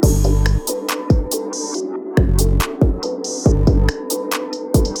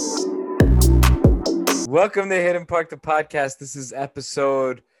Welcome to Hidden Park, the podcast. This is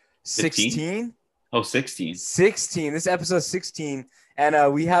episode 16. 15? Oh, 16. 16. This is episode 16.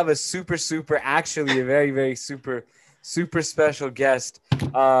 And we have a actually a very, very super special guest.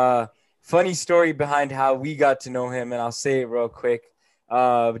 Funny story behind how we got to know him, and I'll say it real quick.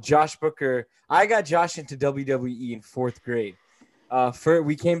 Josh Booker. I got Josh into WWE in 4th grade.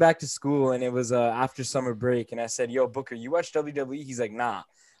 We came back to school, and it was after summer break, and I said, yo, Booker, you watch WWE? He's like, nah.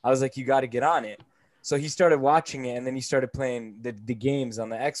 I was like, you got to get on it. So he started watching it, and then he started playing the games on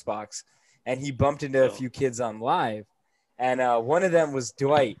the Xbox, and he bumped into a few kids on live, and one of them was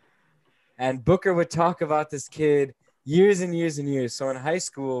Dwight, and Booker would talk about this kid years and years and years. So in high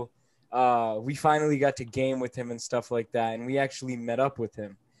school, we finally got to game with him and stuff like that, and we actually met up with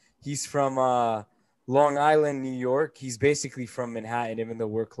him. He's from Long Island, New York. He's basically from Manhattan, even though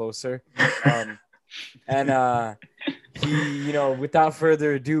we're closer. He, without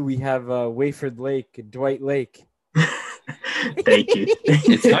further ado, we have Dwight Lake. Thank you.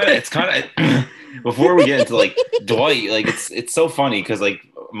 It's kind of before we get into like Dwight, like it's so funny because like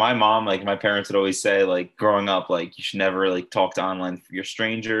my mom, like my parents would always say, like growing up, like you should never like talk to your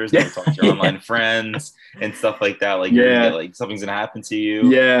strangers, never talk to your online friends and stuff like that. Like you're gonna get, like something's gonna happen to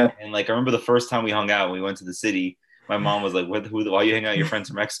you. Yeah. And like I remember the first time we hung out, we went to the city. My mom was like, why are you hanging out with your friends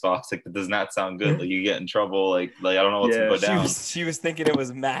from Xbox? Like, that does not sound good. Like, you get in trouble. Like I don't know what's going to go down. She was thinking it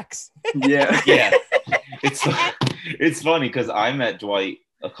was Max. Yeah. Yeah. It's funny because I met Dwight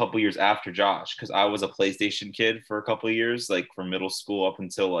a couple years after Josh because I was a PlayStation kid for a couple of years, like from middle school up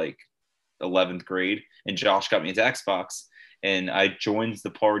until like 11th grade. And Josh got me into Xbox. And I joined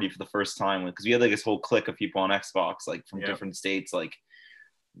the party for the first time because we had like this whole clique of people on Xbox, like from different states, like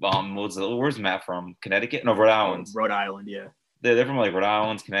where's Matt from? Connecticut? No, Rhode Island. Rhode Island, yeah. They're from like Rhode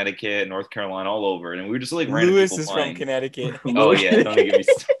Island, Connecticut, North Carolina, all over, and we were just like random Lewis people is playing. From Connecticut. Oh yeah, don't get me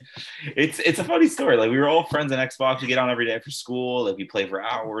started. It's a funny story. Like we were all friends on Xbox. We get on every day after school. Like we play for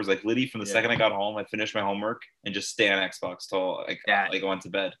hours. Like literally from the second I got home, I finished my homework and just stay on Xbox till I go into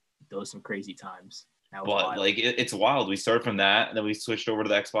bed. Those are some crazy times. But wild. Like it's wild. We started from that, and then we switched over to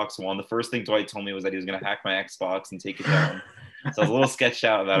the Xbox One. The first thing Dwight told me was that he was gonna hack my Xbox and take it down. So I was a little sketched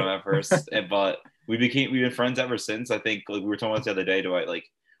out about him at first, but we've been friends ever since. I think like we were talking about the other day, Dwight, like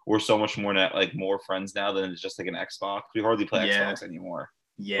we're so much more more friends now than it's just like an Xbox. We hardly play Xbox anymore.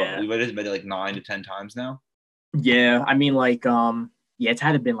 Yeah. But we might have been like 9 to 10 times now. Yeah. I mean, like, it's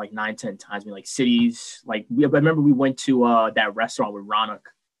had to been like 9, 10 times. I mean, like cities, like I remember we went to that restaurant with Ronak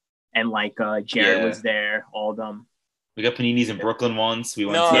and like Jared was there, all of them. We got paninis in Brooklyn once. We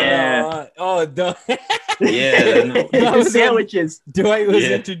went Yeah, sandwiches. Dwight was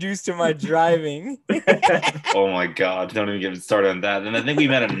introduced to my driving. Oh my God! Don't even get started on that. And I think we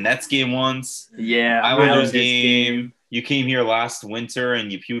met at a Nets game once. Yeah, Islanders game. You came here last winter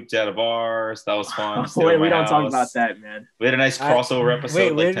and you puked at a bar. So that was fun. Wait, we don't talk about that, man. We had a nice crossover episode.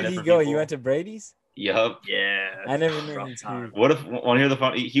 Wait, where did he go? People. You went to Brady's? Yup. Yeah. I never knew him. What if want to hear the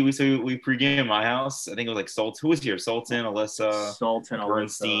fun? We pregame at my house. I think it was like Sultan. Who was here? Sultan, Alyssa,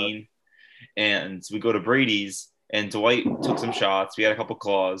 Bernstein. And we go to Brady's, and Dwight took some shots. We had a couple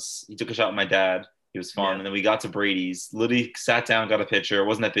claws. He took a shot at my dad. He was fun. And then we got to Brady's. Literally sat down, got a picture. It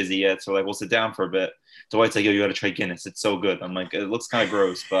wasn't that busy yet. So like, we'll sit down for a bit. Dwight's like, yo, you got to try Guinness. It's so good. I'm like, it looks kind of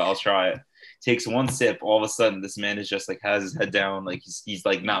gross, but I'll try it. Takes one sip. All of a sudden, this man is just like has his head down. Like he's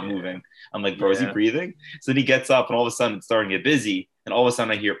like not moving. I'm like, bro, is he breathing? So then he gets up, and all of a sudden it's starting to get busy. And all of a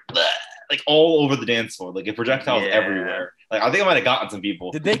sudden I hear like all over the dance floor. Like projectiles everywhere. Like I think I might have gotten some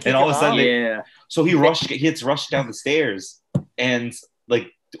people. Did they kick and all of a sudden, so he gets rushed down the stairs, and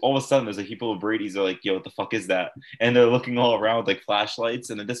like all of a sudden there's like people with Brady's are like, yo, what the fuck is that? And they're looking all around with like flashlights.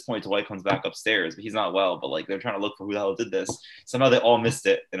 And at this point, Dwight comes back upstairs, but he's not well. But like they're trying to look for who the hell did this. Somehow they all missed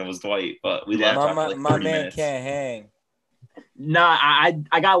it, and it was Dwight. But we left after like 30 my man minutes. Can't hang. Nah,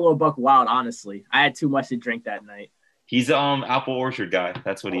 I got a little buck wild. Honestly, I had too much to drink that night. He's apple orchard guy.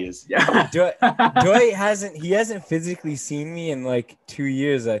 That's what he is. Yeah. Dwight hasn't physically seen me in like 2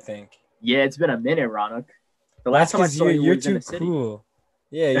 years, I think. Yeah, it's been a minute, Ronak. The last time I saw you, you're was too in the city. cool.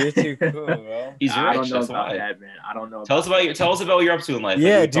 Yeah, you're too cool, bro. He's rich. I don't know That's about why. that, man. I don't know. Tell us about what you're up to in life.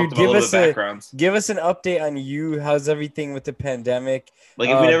 Yeah, like, dude, give us an update on you. How's everything with the pandemic? Like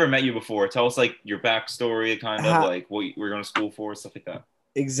if we never met you before, tell us like your backstory, kind of like what you were going to school for, stuff like that.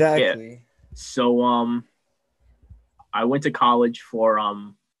 Exactly. Yeah. So I went to college for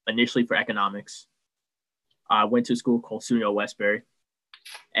initially for economics. I went to a school called SUNY Westbury,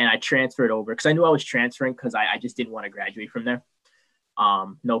 and I transferred over because I knew I was transferring because I just didn't want to graduate from there.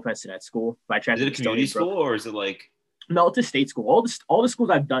 No offense to that school, but I transferred. Is it a community school or is it like? No, it's a state school. All the schools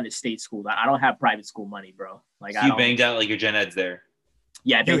I've done is state school. I don't have private school money, bro. Like so you banged out like your gen eds there.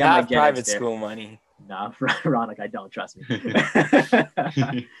 Yeah, you have private school money. Nah, Veronica, I don't, trust me.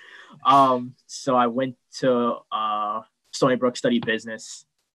 So I went to Stony Brook, studied business.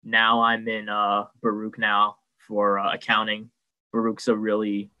 Now I'm in Baruch now for accounting. Baruch's a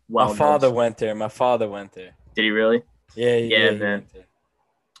really well. My father went there. Did he really? Yeah, man.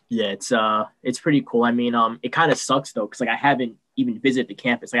 Yeah, it's pretty cool. I mean, it kind of sucks though, because like I haven't even visited the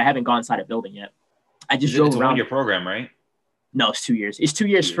campus. Like I haven't gone inside a building yet. I just drove around. It's a 1-year program, right? No, it's 2 years. It's 2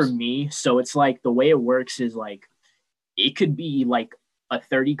 years for me. So it's like the way it works is like it could be like a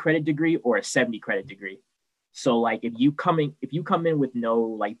 30 credit degree or a 70 credit degree. So like if you come in with no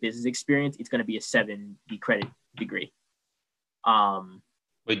like business experience, it's gonna be a 70 credit degree.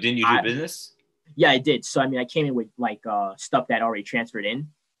 Wait, didn't you do business? Yeah, I did. So I mean I came in with like stuff that already transferred in.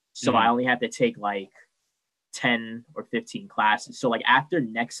 So I only have to take like 10 or 15 classes. So like after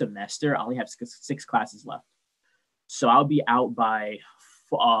next semester, I only have 6 classes left. So I'll be out by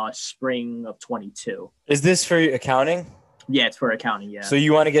spring of 22. Is this for accounting? Yeah, it's for accounting. Yeah. So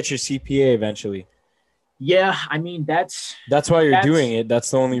you want to get your CPA eventually? Yeah, I mean that's why you're doing it.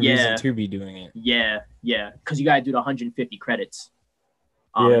 That's the only reason to be doing it. Yeah, because you gotta do the 150 credits.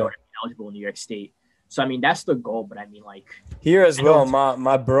 In order to be eligible in New York State. So I mean that's the goal. But I mean like here as well.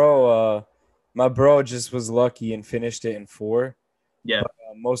 My bro just was lucky and finished it in 4. Yeah. But,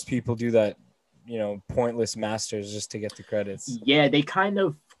 most people do that, pointless masters just to get the credits. Yeah, they kind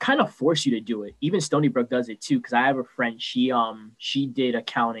of force you to do it. Even Stony Brook does it too. Because I have a friend. She did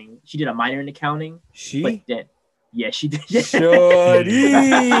accounting. She did a minor in accounting. She did. Yeah, she did. Shorty.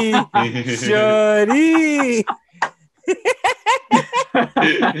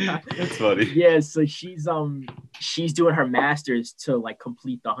 That's funny. Yeah, so she's doing her master's to like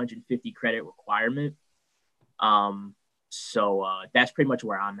complete the 150 credit requirement. So that's pretty much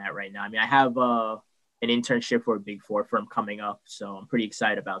where I'm at right now. I mean, I have an internship for a Big Four firm coming up, so I'm pretty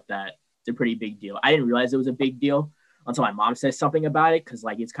excited about that. It's a pretty big deal. I didn't realize it was a big deal until my mom says something about it, because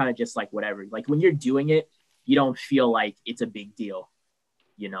like it's kind of just like whatever. Like when you're doing it, you don't feel like it's a big deal,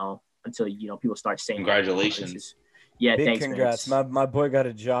 until people start saying congratulations. Like, yeah, big thanks, congrats. My boy got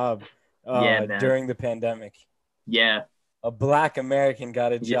a job during the pandemic. Yeah. A Black American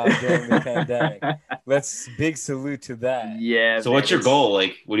got a job during the pandemic. Big salute to that. Yeah. So what's your goal?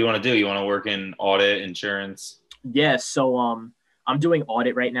 Like, what do you want to do? You want to work in audit, insurance? Yeah. So I'm doing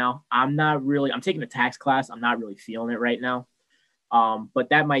audit right now. I'm taking a tax class. I'm not really feeling it right now. But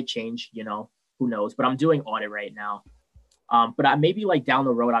that might change, who knows? But I'm doing audit right now. But I maybe like down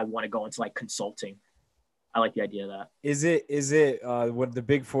the road I want to go into like consulting. I like the idea of that. Is it what the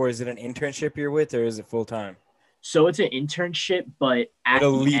Big Four, is it an internship you're with, or is it full time? So it's an internship, but it'll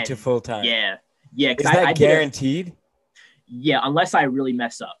lead to full time. Yeah. Is that guaranteed? Yeah, unless I really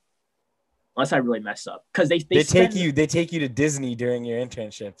mess up. Because they take you to Disney during your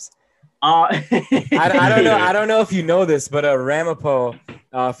internships. I don't know if you know this, but Ramapo,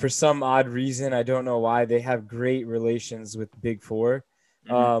 for some odd reason, I don't know why, they have great relations with Big Four.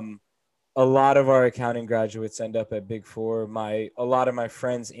 Mm-hmm. A lot of our accounting graduates end up at Big Four. A lot of my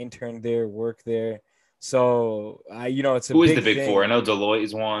friends interned there, work there. So, it's a Who is big the Big thing. Four? I know Deloitte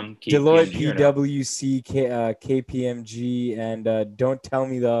is one. Deloitte, PwC, KPMG, and don't tell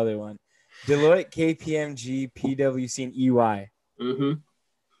me the other one. Deloitte, KPMG, PwC, and EY. Mm-hmm.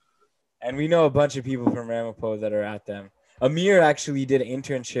 And we know a bunch of people from Ramapo that are at them. Amir actually did an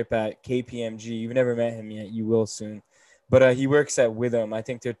internship at KPMG. You've never met him yet. You will soon. But he works at Witham. I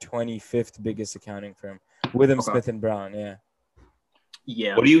think they're 25th biggest accounting firm. Witham, Smith & Brown, yeah.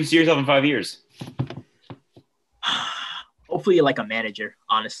 Yeah. What do you see yourself in 5 years? Hopefully like a manager,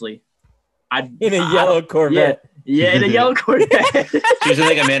 honestly. In a yellow Corvette. Yeah, in a yellow Corvette. She's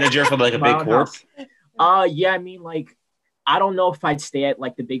like a manager for like a big corp? Yeah, I mean, like, I don't know if I'd stay at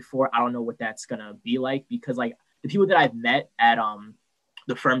like the Big Four. I don't know what that's gonna be like, because like the people that I've met at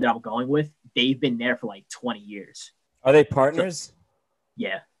the firm that I'm going with, they've been there for like 20 years. Are they partners? So,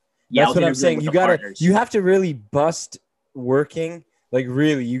 yeah. That's what I'm saying. You have to really bust working. Like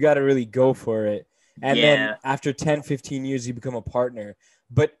really, you got to really go for it. And then after 10, 15 years, you become a partner.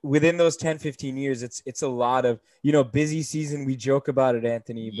 But within those 10, 15 years, it's a lot of, busy season. We joke about it,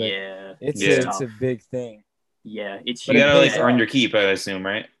 Anthony, but it's a big thing. Yeah, it's you gotta like earn your keep, I assume,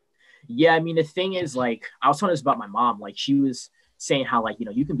 right? Yeah, I mean the thing is, like, I was telling this about my mom. Like, she was saying how like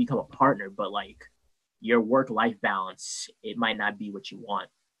you can become a partner, but like your work-life balance, it might not be what you want.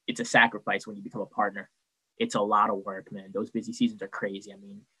 It's a sacrifice when you become a partner. It's a lot of work, man. Those busy seasons are crazy. I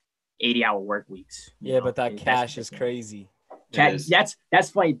mean, 80-hour work weeks. But that cash is crazy.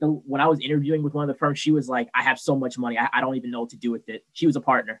 That's funny. When I was interviewing with one of the firms, she was like, I have so much money. I don't even know what to do with it. She was a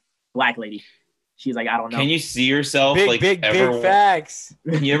partner, Black lady. She's like, I don't know. Can you see yourself big facts?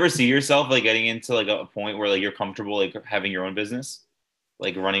 Can you ever see yourself like getting into like a point where like you're comfortable like having your own business,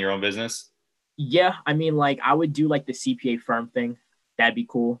 like running your own business? Yeah, I mean, like I would do like the CPA firm thing. That'd be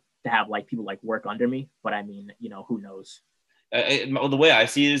cool to have like people like work under me. But I mean, who knows? The way I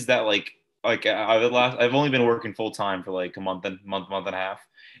see it is that like I've only been working full time for like a month and a half,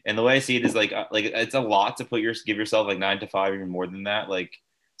 and the way I see it is like it's a lot to give yourself like 9 to 5, even more than that, like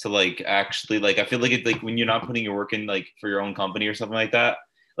to like actually like I feel like it's like when you're not putting your work in like for your own company or something like that,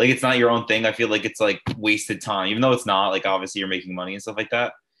 like it's not your own thing. I feel like it's like wasted time, even though it's not. Like obviously you're making money and stuff like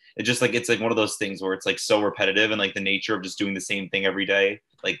that. It's like one of those things where it's like so repetitive, and like the nature of just doing the same thing every day,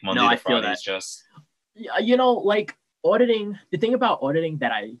 like Monday to Friday, is just like auditing. The thing about auditing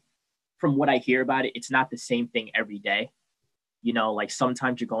that from what I hear about it, it's not the same thing every day. Like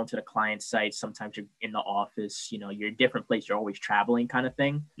sometimes you're going to the client site, sometimes you're in the office, you're in a different place, you're always traveling kind of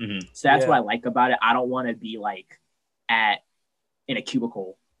thing. Mm-hmm. So that's what I like about it. I don't want to be like in a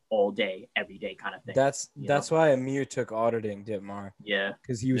cubicle all day, every day kind of thing. That's why Amir took auditing, Ditmar. Yeah.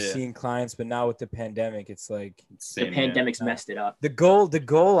 Because he was seeing clients, but now with the pandemic, it's like the pandemic's messed it up. The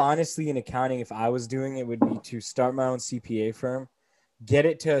goal, honestly, in accounting, if I was doing it, would be to start my own CPA firm, get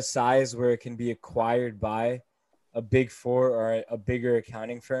it to a size where it can be acquired by a big four or a bigger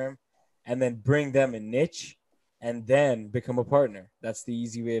accounting firm, and then bring them a niche and then become a partner. That's the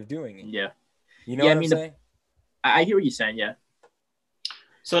easy way of doing it. Yeah. You know what I'm saying? I hear what you're saying. Yeah.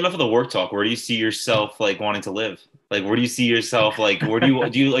 So enough of the work talk. Where do you see yourself like wanting to live? Like, where do you see yourself? Like, where are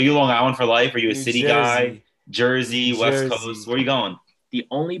you Long Island for life? Are you a city guy? Jersey, West Coast? Where are you going? The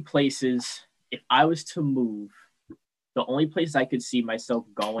only places, if I was to move, the only place I could see myself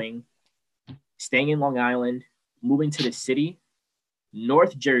going, staying in Long Island, moving to the city,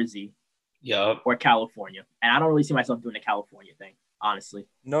 North Jersey, or California. And I don't really see myself doing the California thing, honestly.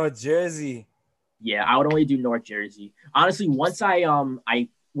 North Jersey. Yeah, I would only do North Jersey. Honestly, once I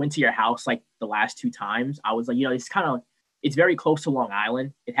went to your house like the last 2 times, I was like, it's very close to Long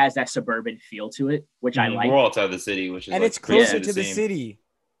Island. It has that suburban feel to it, which I like. We're all outside the city, which is and it's closer to the city.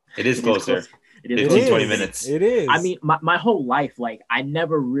 It is closer. It is 15, 20 minutes. It is. I mean, my whole life, like I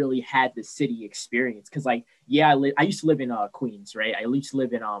never really had the city experience because, like, I used to live in Queens, right? I used to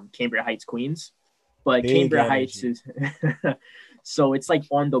live in Cambria Heights, Queens, but Cambria Heights is so it's like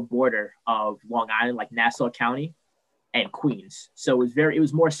on the border of Long Island, like Nassau County and Queens. So it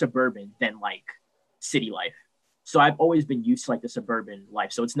was more suburban than like city life. So I've always been used to like the suburban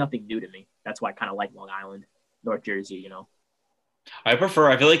life. So it's nothing new to me. That's why I kind of like Long Island, North Jersey, I feel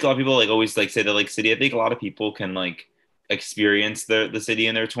like a lot of people like always like say that like city. I think a lot of people can like experience the city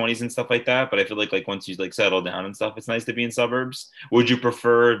in their 20s and stuff like that. But I feel like once you like settle down and stuff, it's nice to be in suburbs. Would you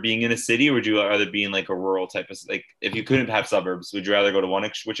prefer being in a city, or would you rather be in like a rural type of like if you couldn't have suburbs, would you rather go to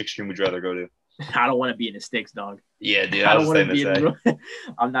which extreme would you rather go to? I don't want to be in the sticks, dog. Yeah, dude. I don't want to be in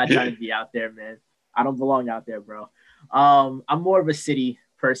I'm not trying to be out there, man. I don't belong out there, bro. I'm more of a city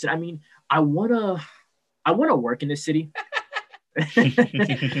person. I mean, I wanna work in the city. In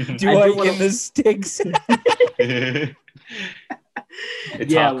the sticks.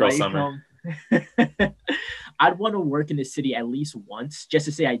 It's hot girl summer. I'd want to work in the city at least once just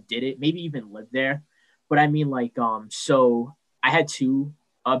to say I did it, maybe even live there. But I mean, like, so I had 2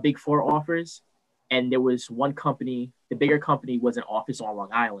 big 4 offers, and there was one company, the bigger company was an office on Long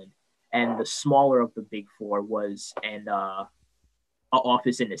Island, and the smaller of the big 4 was an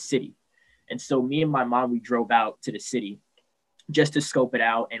office in the city. And so me and my mom, we drove out to the city just to scope it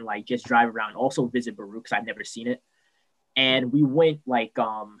out and like just drive around, also visit Baruch because I've never seen it. And we went like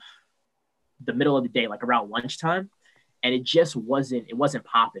the middle of the day, like around lunchtime, and it wasn't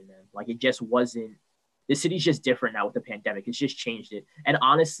popping, man. Like it just wasn't. The city's just different now with the pandemic. It's just changed it. And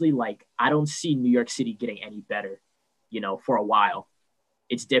honestly, like I don't see New York City getting any better, for a while.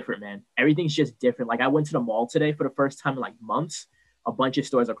 It's different, man. Everything's just different. Like I went to the mall today for the first time in like months. A bunch of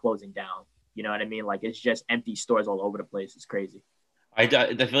stores are closing down. You know what I mean? Like it's just empty stores all over the place. It's crazy. I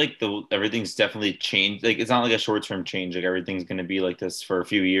feel like everything's definitely changed. Like it's not like a short-term change. Like everything's going to be like this for a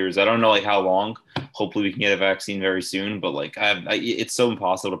few years. I don't know like how long. Hopefully we can get a vaccine very soon. But like it's so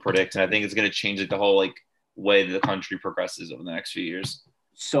impossible to predict, and I think it's going to change like the whole like way that the country progresses over the next few years.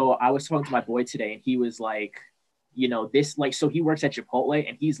 So I was talking to my boy today, and he was like, this like so he works at Chipotle,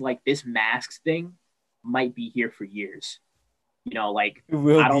 and he's like, this masks thing might be here for years. You know, like It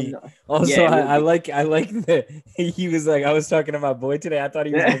will I don't be. know. Also, Yeah, I like that he was like, I was talking to my boy today. I thought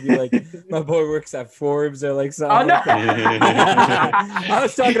he was gonna be like, my boy works at Forbes or like something Oh no! like that. I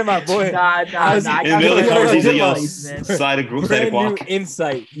was talking to my boy. Nah. I was, I In the got middle of the yo, conversation, yo, yo, man. slide a brand new walk.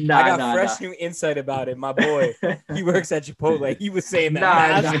 insight. I Nah, got fresh new insight about it. My boy, he works at Chipotle. He was saying that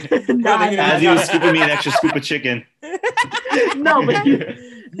masks are gonna As be- he was scooping me an extra scoop of chicken.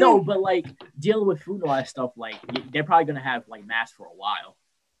 but like dealing with food and all that stuff, like they're probably gonna have like masks for a while,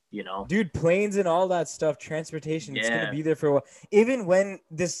 you know. Dude, planes and all that stuff, transportation, it's gonna Yeah. be there for a while. Even when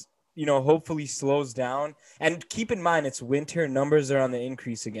this, hopefully slows down. And keep in mind, it's winter. Numbers are on the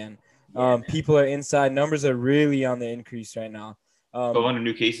increase again. Yeah, man. People are inside. Numbers are really on the increase right now. 1,200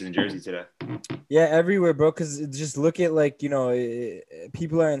 new cases in Jersey today. Yeah, everywhere, bro. Because just look at like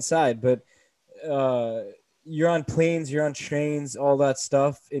people are inside, but you're on planes, you're on trains, all that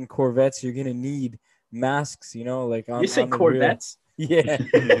stuff in Corvettes. You're gonna need masks. Like on. You said on the Corvettes? Real. Yeah.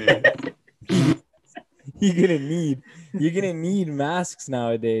 You're gonna need masks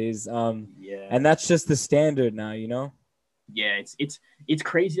nowadays. Yeah. And that's just the standard now. Yeah, it's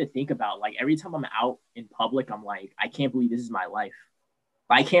crazy to think about. Like every time I'm out in public, I'm like, I can't believe this is my life.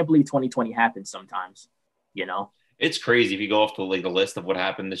 I can't believe 2020 happened sometimes, It's crazy if you go off the like the list of what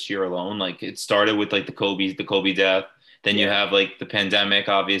happened this year alone. Like it started with like the Kobe death. Then you have like the pandemic,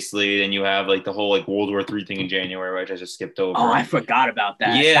 obviously. Then you have like the whole like World War III thing in January, which I just skipped over. Oh, I forgot about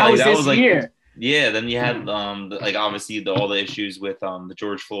that. Yeah, that was this year. Yeah, then you had like obviously all the issues with the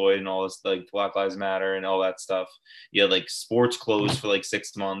George Floyd and all this like Black Lives Matter and all that stuff. You had like sports closed for like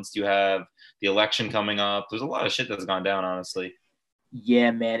 6 months. You have the election coming up. There's a lot of shit that's gone down, honestly.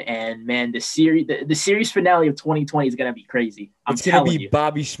 Yeah, man, and man, the series finale of 2020 is gonna be crazy. It's gonna be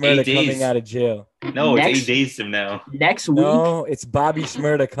Bobby Shmurda coming out of jail. No, it's 8 days from now. Next week. No, it's Bobby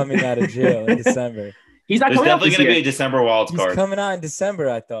Shmurda coming out of jail in December. He's not There's coming out definitely this gonna year. be a December wild card. He's coming out in December,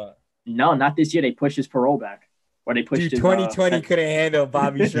 I thought. No, not this year. They pushed his parole back. Or they pushed Dude, his 2020 couldn't handle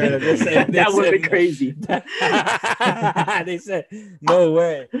Bobby Shmurda. That would have been crazy. They said, no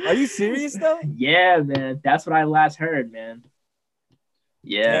way. Are you serious though? Yeah, man. That's what I last heard, man.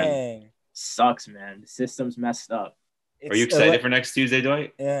 Yeah. Dang. Sucks, man. The system's messed up. Are you excited for next Tuesday,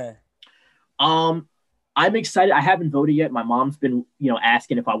 Dwight? Yeah. I'm excited. I haven't voted yet. My mom's been,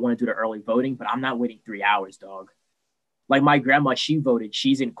 asking if I want to do the early voting, but I'm not waiting 3 hours, dog. Like my grandma, she voted.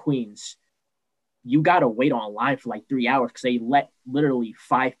 She's in Queens. You got to wait online for like 3 hours because they let literally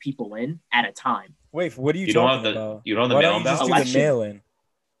 5 people in at a time. Wait, what are you talking about? You don't have the Why mail don't you just ballot? do the mail-in?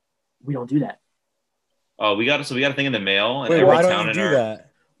 We don't do that. Oh, we got a thing in the mail. And Wait, every why town don't you in do our...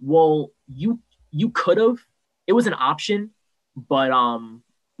 that? Well, you could have. It was an option, but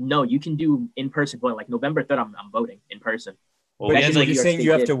no, you can do in-person voting. Like November 3rd, I'm voting in person. Well, But we had, you're like, saying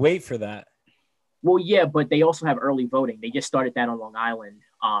you have to wait for that. Well, yeah, but they also have early voting. They just started that on Long Island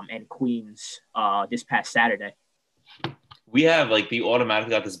and Queens this past Saturday. We have like we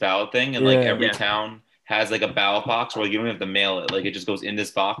automatically got this ballot thing, and like every town has like a ballot box where you don't have to mail it. Like it just goes in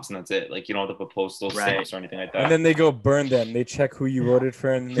this box and that's it. Like you don't have to put postal stamps or anything like that. And then they go burn them. They check who you voted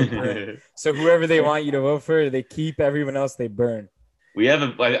for and they burn. So whoever they want you to vote for, they keep. Everyone else they burn. We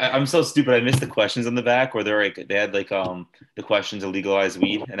have I'm so stupid. I missed the questions on the back where they had like the questions to legalize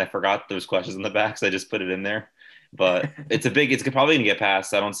weed, and I forgot those questions on the back, so I just put it in there. But it's probably gonna get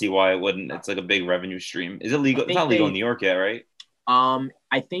passed. I don't see why it wouldn't. It's like a big revenue stream. Is it legal? It's not legal in New York yet, right?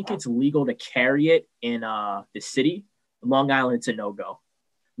 I think it's legal to carry it in the city. Long Island, it's a no-go.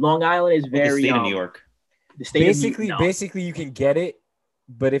 Long Island is very the state of New York. The state basically you can get it,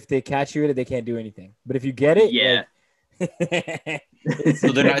 but if they catch you with it, they can't do anything. But if you get it, yeah.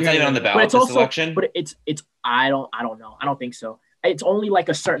 So they're not even on the ballot this election. But it's I don't know. I don't think so. It's only like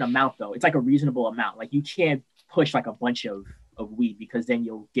a certain amount though. It's like a reasonable amount. Like you can't push like a bunch of weed because then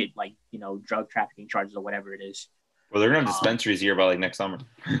you'll get like drug trafficking charges or whatever it is. Well, they're gonna have dispensaries here by like next summer.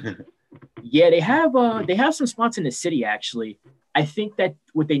 Yeah, they have some spots in the city actually. I think that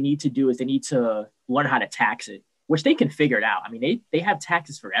what they need to do is they need to learn how to tax it, which they can figure it out. I mean, they have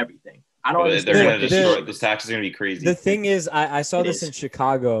taxes for everything. I don't understand. They're gonna destroy those taxes are gonna be crazy. The thing is, I saw this in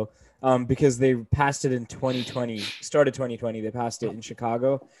Chicago because they passed it in 2020, started 2020. They passed it in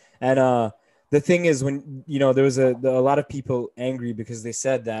Chicago, and the thing is when there was a lot of people angry because they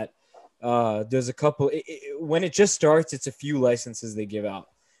said that there's a couple when it just starts, it's a few licenses they give out.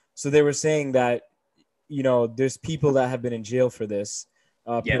 So they were saying that there's people that have been in jail for this,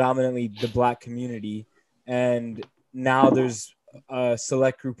 predominantly the Black community, and now there's a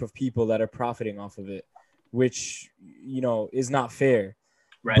select group of people that are profiting off of it, which is not fair.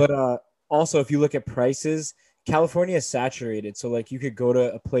 Right. But also, if you look at prices, California is saturated, so like you could go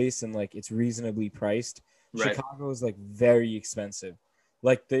to a place and like it's reasonably priced. Right. Chicago is like very expensive.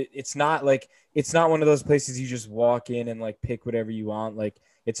 Like it's not one of those places you just walk in and like pick whatever you want. Like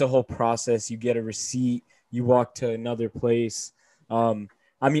it's a whole process. You get a receipt, you walk to another place.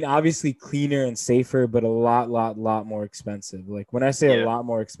 I mean, obviously cleaner and safer, but a lot more expensive. Like when I say a lot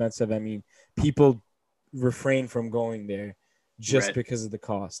more expensive, I mean people refrain from going there just because of the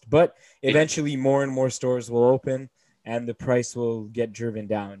cost. But eventually more and more stores will open and the price will get driven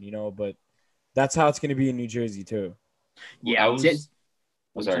down, you know, but that's how it's going to be in New Jersey too. Yeah.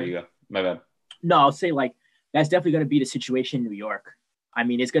 Sorry, you go. My bad. No, I'll say like that's definitely going to be the situation in New York. I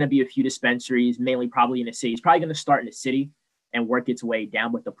mean, it's going to be a few dispensaries, mainly probably in the city. It's probably going to start in the city and work its way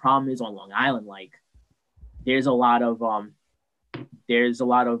down. But the problem is on Long Island, like there's a lot of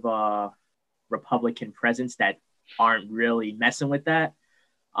Republican presence that aren't really messing with that.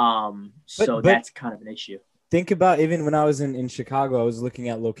 So that's kind of an issue. Think about even when I was in Chicago, I was looking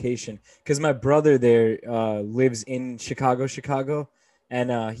at location because my brother there lives in Chicago,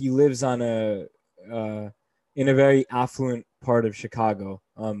 and he lives on in a very affluent part of Chicago,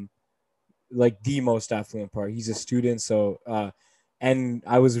 like the most affluent part. He's a student, so and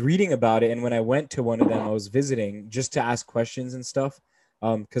I was reading about it, and when I went to one of them, I was visiting just to ask questions and stuff,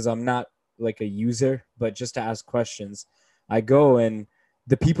 because I'm not like a user, but just to ask questions. I go and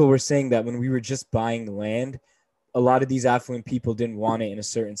the people were saying that when we were just buying the land, a lot of these affluent people didn't want it in a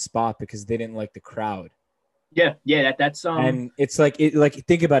certain spot because they didn't like the crowd. Yeah, that's and it's like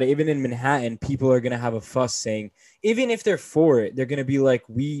think about it. Even in Manhattan, people are gonna have a fuss saying, even if they're for it, they're gonna be like,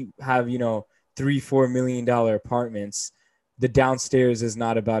 we have $3-4 million apartments. The downstairs is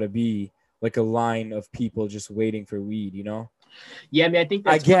not about to be like a line of people just waiting for weed, you know? Yeah, I mean, I think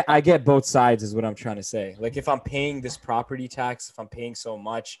I get both sides is what I'm trying to say. Like if I'm paying this property tax, if I'm paying so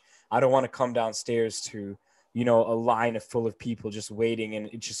much, I don't want to come downstairs to, a line full of people just waiting, and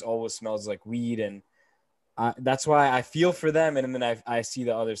it just always smells like weed. And that's why I feel for them. And then I see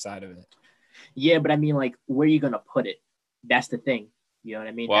the other side of it. Yeah, but I mean, like, where are you going to put it? That's the thing. You know what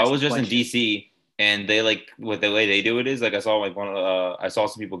I mean? Well, I was just in DC, and they like what the way they do it is like I saw like I saw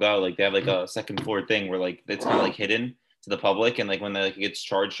some people go like they have like a second floor thing where like it's kind of like hidden to the public, and like when they, like, it gets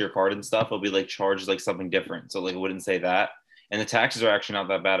charged to your card and stuff, it'll be like charged like something different. So like it wouldn't say that. And the taxes are actually not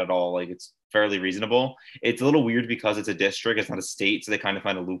that bad at all. Like it's fairly reasonable. It's a little weird because it's a district, it's not a state, so they kind of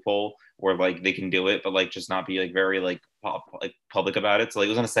find a loophole where like they can do it, but like just not be like very like public about it. So like it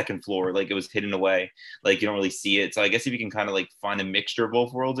was on a second floor, like it was hidden away, like you don't really see it. So I guess if you can kind of like find a mixture of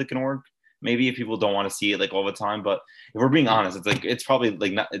both worlds, it can work. Maybe if people don't want to see it like all the time, but if we're being honest, it's like it's probably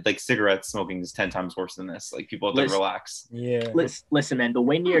like not like cigarette smoking is 10 times worse than this. Like people have to relax. Yeah. Listen, man, the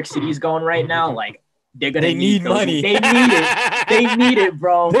way New York City is going right now, like they need money. They need it. They need it,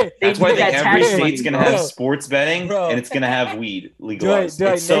 bro. That's why every state's gonna have sports betting, and it's gonna have weed legalized.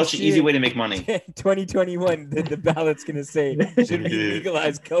 It's such an easy way to make money. 2021, the ballot's gonna say should we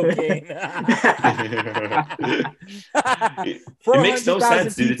legalize cocaine? It makes no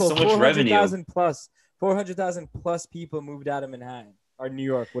sense, dude. It's so much revenue. 400,000 plus people moved out of Manhattan or New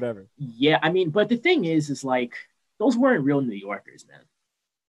York, whatever. Yeah, I mean, but the thing is like those weren't real New Yorkers, man.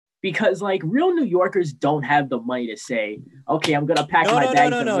 Because like real New Yorkers don't have the money to say, okay, I'm gonna pack my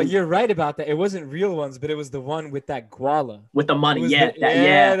bags. No. You're right about that. It wasn't real ones, but it was the one with that guala. With the money,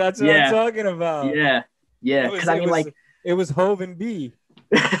 that's what I'm talking about. Yeah. Because I mean, like it was Hove and B.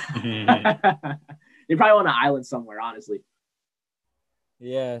 They're probably on an island somewhere, honestly.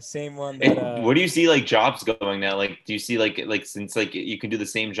 Yeah, same one. That, where do you see like jobs going now? Like, do you see like since like you can do the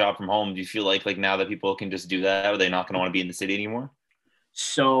same job from home, do you feel like now that people can just do that, are they not going to want to be in the city anymore?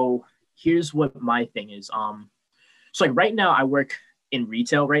 So here's what my thing is. So like right now I work in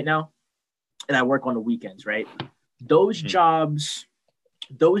retail right now, and I work on the weekends, right? Those jobs,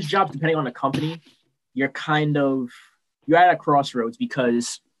 depending on the company, you're at a crossroads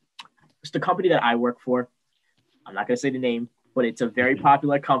because it's the company that I work for. I'm not gonna say the name, but it's a very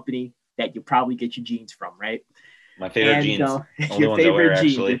popular company that you probably get your jeans from, right? My favorite jeans. Your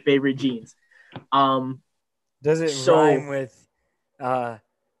favorite jeans. Does it rhyme with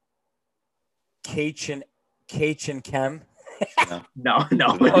Kach and Chem? No.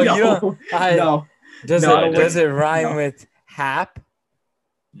 No. Does it rhyme with Hap?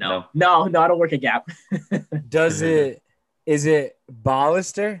 No, I don't work at Gap. Is it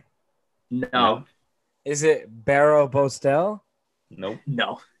Ballister? No. Is it Barrow Bostel? Nope.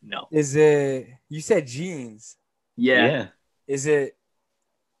 No. Is it, you said jeans? Yeah. Is it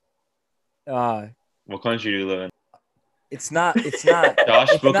what country do you live in? It's not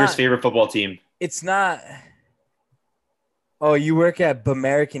Josh Booker's favorite football team. It's not. Oh, you work at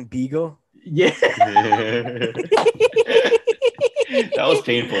American Beagle? Yeah. That was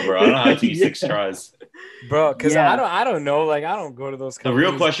painful, bro. I don't know how to use 6 tries. bro. Because Yeah. I don't know. Like, I don't go to those The companies.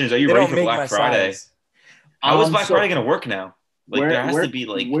 real question is, are you They ready don't for make Black my Friday? size. How is Black So Friday gonna work now? Like, there has to be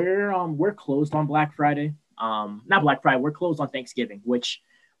like we're closed on Black Friday. Not Black Friday. We're closed on Thanksgiving, which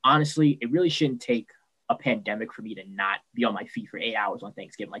honestly, it really shouldn't take a pandemic for me to not be on my feet for 8 hours on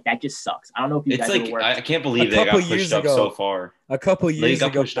Thanksgiving. Like, that just sucks. I don't know if you it's guys like ever worked. I can't believe A they couple got pushed years up ago- so far. A couple They years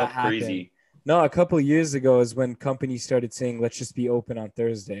got ago, pushed that up happened. crazy. No, a couple years ago is when companies started saying, "Let's just be open on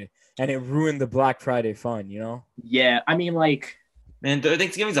Thursday," and it ruined the Black Friday fun. You know? Yeah, I mean, like, Man,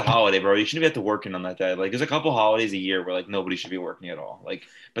 Thanksgiving's a holiday, bro. You shouldn't be have to working on that day. Like, there's a couple holidays a year where like nobody should be working at all. Like,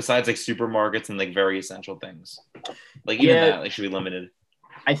 besides like supermarkets and like very essential things. Like even Yeah. that, like, should be limited.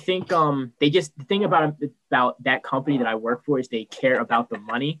 I think they just, the thing about that company that I work for is they care about the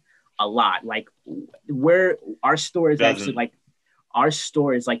money a lot. Like, where our store is actually like, our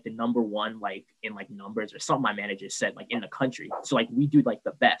store is like the number one, like in like numbers or something my manager said, like in the country. So like we do like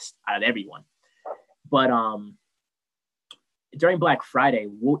the best out of everyone. But during Black Friday,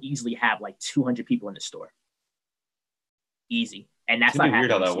 we'll easily have like 200 people in the store. Easy. And that's It's not gonna be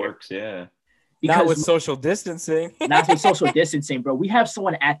weird how happening that this year. works. Yeah. Because Not with social distancing. not with social distancing, bro. We have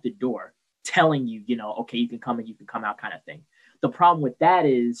someone at the door telling you, okay, you can come and you can come out, kind of thing. The problem with that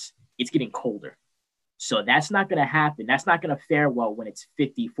is it's getting colder. So that's not going to happen. That's not going to fare well when it's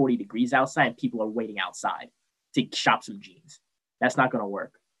 50, 40 degrees outside and people are waiting outside to shop some jeans. That's not going to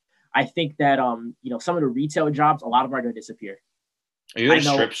work. I think that, some of the retail jobs, a lot of them are going to disappear. Are you at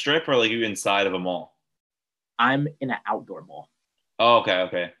a strip or like you inside of a mall? I'm in an outdoor mall. Oh,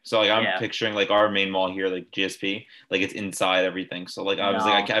 okay. So like I'm Yeah. picturing like our main mall here, like GSP, like it's inside everything. So like I was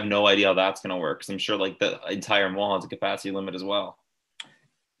No. like, I have no idea how that's gonna work because I'm sure like the entire mall has a capacity limit as well.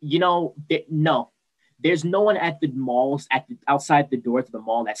 No. There's no one at the malls outside the door to the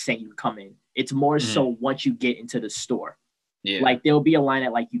mall that's saying you can come in. It's more so once you get into the store. Yeah. Like there'll be a line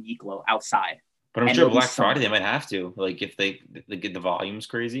at like Uniqlo outside. But I'm sure Black Friday they might have to, like if they get the volumes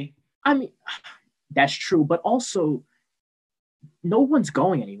crazy. I mean, that's true, but also no one's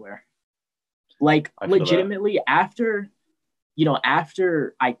going anywhere. Like legitimately after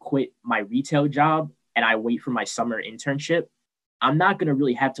I quit my retail job and I wait for my summer internship, I'm not going to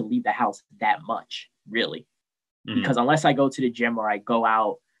really have to leave the house that much, really. Because unless I go to the gym or I go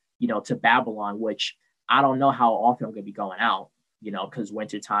out, to Babylon, which I don't know how often I'm going to be going out, because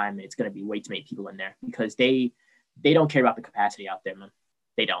wintertime, it's going to be way too many people in there because they don't care about the capacity out there, man.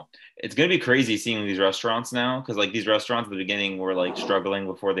 They don't. It's going to be crazy seeing these restaurants now because like these restaurants at the beginning were like struggling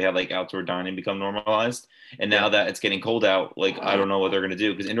before they had like outdoor dining become normalized. And now that it's getting cold out, like I don't know what they're going to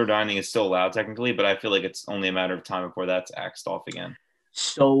do because indoor dining is still allowed technically, but I feel like it's only a matter of time before that's axed off again.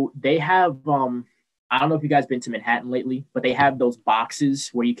 So they have, I don't know if you guys been to Manhattan lately, but they have those boxes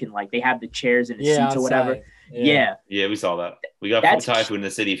where you can like, they have the chairs and the seats outside. or whatever. Yeah, we saw that. We got Thai food in the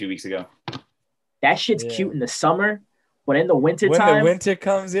city a few weeks ago. That shit's cute in the summer. But in the winter when time, the winter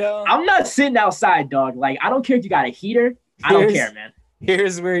comes, I'm not sitting outside, dog. Like, I don't care if you got a heater. I don't care, man.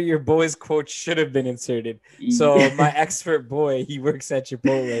 Here's where your boy's quote should have been inserted. So my expert boy, he works at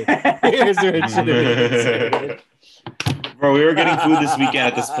Chipotle. Here's where it should have been inserted. Bro, we were getting food this weekend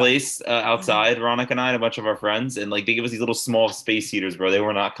at this place outside, Ronak and I and a bunch of our friends, and like they give us these little small space heaters, bro. They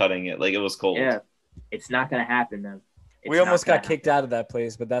were not cutting it. Like it was cold. Yeah, it's not gonna happen, man. We almost got kicked out of that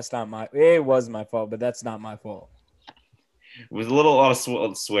place, but that's not my. It was my fault, but that's not my fault. It was a lot of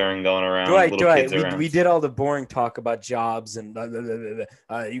swearing going around. Dwight, we did all the boring talk about jobs and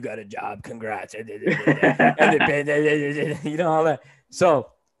you got a job, congrats, all that. So,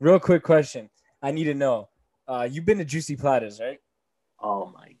 real quick question, I need to know, you've been to Juicy Platters, right? Oh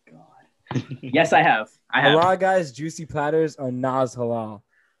my god, yes, I have. A lot of guys, Juicy Platters are Nas Halal.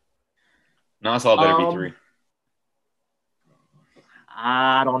 Nas Halal better be 3.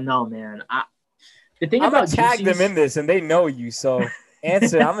 I don't know, man. The thing I'm about gonna tag Juicy's, them in this, and they know you. So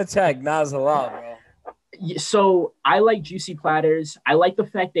answer. I'm gonna tag Nas Halal, bro. So I like Juicy Platters. I like the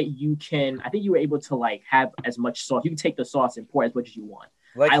fact that you can. I think you were able to like have as much sauce. You can take the sauce and pour as much as you want.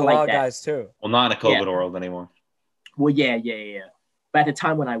 Like I halal like that. guys too. Well, not in a COVID world anymore. Well, yeah. But at the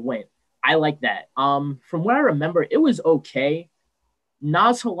time when I went, I like that. From what I remember, it was okay.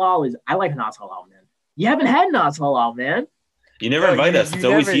 Nas Halal is. I like Nas Halal, man. You haven't had Nas Halal, man. You never invite us. It's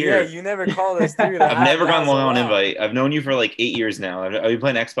always here. Yeah, you never call us through. I've never gone long on invite. I've known you for like 8 years now. I've been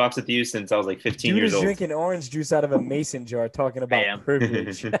playing Xbox with you since I was like 15 years old. Dude is drinking orange juice out of a mason jar talking about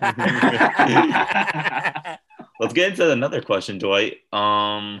privilege. Let's get into another question, Dwight.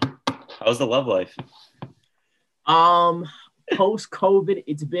 How's the love life? Post-COVID,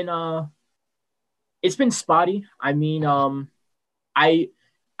 it's been spotty. I mean, I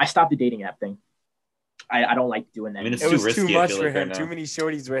stopped the dating app thing. I don't like doing that. I mean, it's It too was risky, too I much feel for like, right him. now. Too many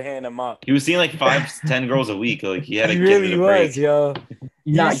shorties were hitting him up. He was seeing like 5-10 girls a week. Like he had to He give really it a break. was, yo.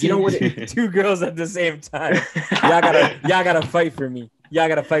 Nah, you know what? Two girls at the same time. Y'all gotta fight for me. Y'all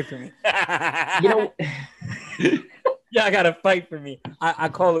gotta fight for me. You know, Y'all gotta fight for me. I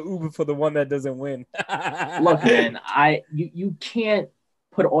call it Uber for the one that doesn't win. look, man, you can't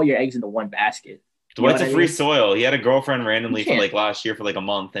put all your eggs into one basket. Dwight's You a know what I free mean? soil. He had a girlfriend randomly You for can't. like last year for like a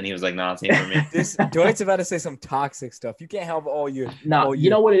month, and he was like, "Nah, it's ain't for me." This Dwight's about to say some toxic stuff. You can't have all your. No, all you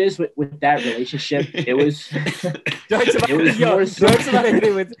your- know what it is with that relationship? It was Dwight's about, it was yo, more so- Dwight's about to hit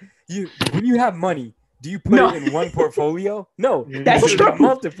it with you. When you have money, do you put No. it in one portfolio? No, That's you put it in true.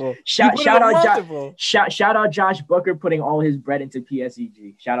 multiple. Shout You put it shout in out multiple. shout out Josh Booker putting all his bread into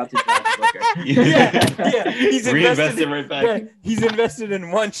PSEG. Shout out to Josh Booker. Yeah. He's Reinvested invested. right back. Yeah, he's invested in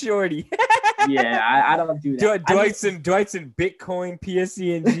one shorty. Yeah, I don't do that. Dwight's in Bitcoin,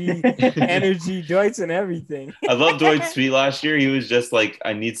 PSCNG, energy. Dwight's in everything. I love Dwight's tweet last year. He was just like,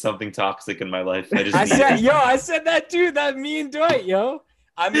 "I need something toxic in my life. I just I need said, it." I said that too. That me and Dwight, yo.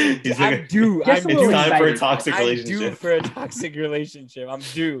 I mean, He's I'm like, due. Just I'm a due. little It's time for a excited. toxic I'm due relationship. for a toxic relationship. I'm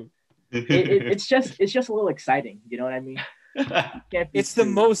due. It's just a little exciting. You know what I mean? Can't be It's the too-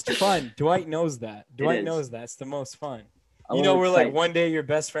 most fun. Dwight knows that. Dwight is. knows that. It's the most fun. a You know, little we're like exciting. one day you're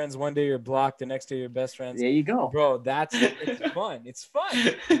best friends, one day you're blocked, the next day you're best friends. There you go. Bro, it's fun. It's fun.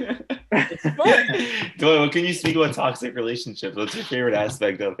 It's fun. Dwight, what can you speak about toxic relationships? What's your favorite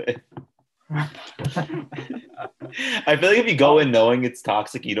aspect of it? I feel like if you go in knowing it's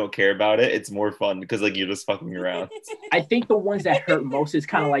toxic, you don't care about it, it's more fun because like you're just fucking around. I think the ones that hurt most is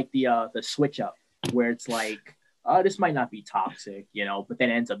kind of like the switch up, where it's like, oh, this might not be toxic, you know, but then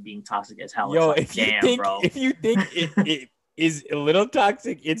it ends up being toxic as hell. Yo, It's like, damn, bro. if you think it is a little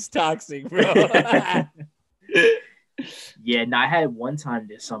toxic, it's toxic, bro. Yeah, I had one time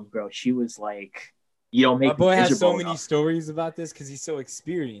this some girl. She was like, "You don't My make me boy has so miserable many enough." stories about this because he's so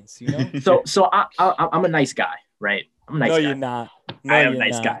experienced, you know? So I'm a nice guy, right? I'm a nice No, guy. you're not. No, I am a you're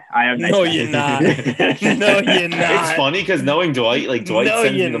nice not. guy. I am a nice No, guy. you're not. No, you're not. It's funny because knowing Dwight, like Dwight No,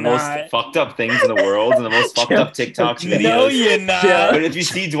 sends me you're the not. most fucked up things in the world and the most fucked up TikTok videos. No, you're not. But if you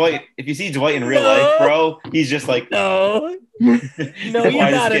see Dwight in real life, bro, he's just like, No. No, you're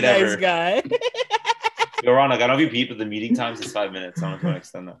Quietest not a kid nice ever. guy. Yo, Ron, I don't know if you peeped, but the meeting times is 5 minutes. I don't know if you want to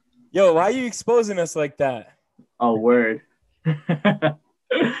extend that. Yo, why are you exposing us like that? Oh, word.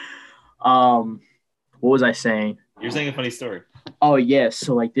 What was I saying? You're saying a funny story. Oh, yeah.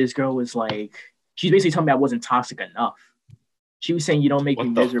 So, like, this girl was like, she's basically telling me I wasn't toxic enough. She was saying, you don't make What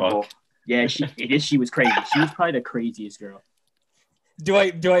me the miserable. fuck? Yeah, she was crazy. She was probably the craziest girl.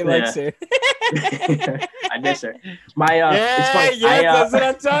 Dwight likes her. I miss her. It's funny. that's what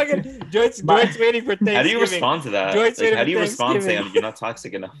I'm talking. Dwight's waiting for Thanksgiving. How do you respond to that? Dwight's Like, how waiting do you for respond saying Thanksgiving. you're not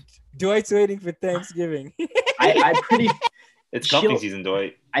toxic enough? Dwight's waiting for Thanksgiving. I pretty. It's cuffing She'll- season,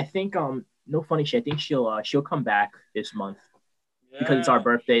 Dwight. I think no funny shit. I think she'll come back this month because it's our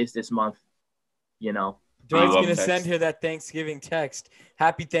birthdays this month. You know. Dwight's love gonna text. send her that Thanksgiving text.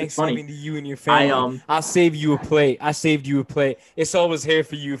 Happy funny. Thanksgiving to you and your family. I'll save you a plate. I saved you a plate. It's always here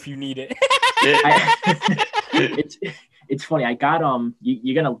for you if you need it. It's funny. I got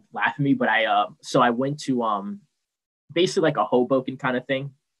you're gonna laugh at me, but I went to basically like a Hoboken kind of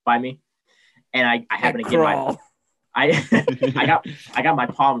thing by me, and I happened to get my I got my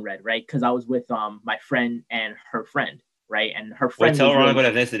palm read, right, because I was with my friend and her friend, right, and her Wait, friend. tell was Ron really-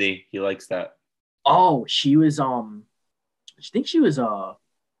 about ethnicity. He likes that. Oh, she was I think she was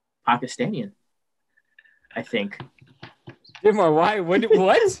Pakistani. I think. Dimar, why? What?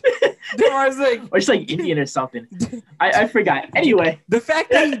 Dimar's like, Or she's like Indian or something. I forgot. Anyway, the fact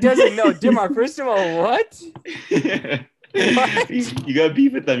that he doesn't know. Dimar, first of all, what? You got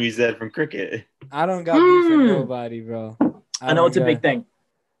beef with them, you said, from cricket. I don't got beef with nobody, bro. I know it's a big thing.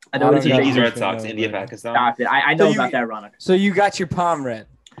 I know I it's a don't got big Yankees, beef thing. Red with Sox, India, nobody. Pakistan. Stop it. I know So you- about that, Ronak. So you got your palm read.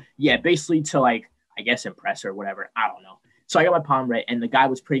 Yeah, basically to like, I guess impress her or whatever. I don't know. So I got my palm read, and the guy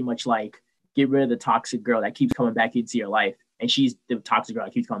was pretty much like, get rid of the toxic girl that keeps coming back into your life. And she's the toxic girl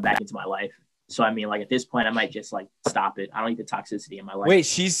that keeps coming back into my life. So I mean, like at this point, I might just like stop it. I don't need the toxicity in my life. Wait,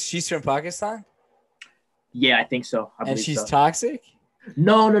 she's from Pakistan Yeah, I think so. I and believe she's so. toxic.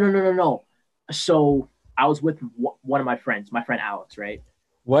 No. So I was with one of my friends, my friend Alex, right?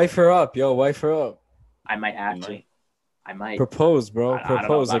 Wife her up, yo. Wife her up. I might have You to. might. I might. Propose, bro. I don't know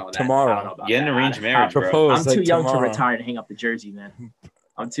Propose about like all that. I don't know tomorrow. about Get an that. arranged marriage, bro. Propose I'm like too young tomorrow. to retire and hang up the jersey, man.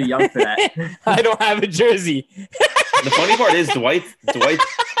 I'm too young for that. I don't have a jersey. The funny part is The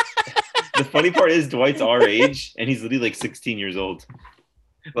funny part is Dwight's our age, and he's literally like 16 years old.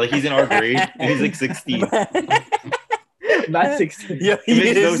 Like he's in our grade, and he's like 16. I'm not 16. Yeah, It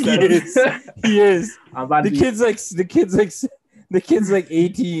makes no sense. He is. I'm about to The be, kid's like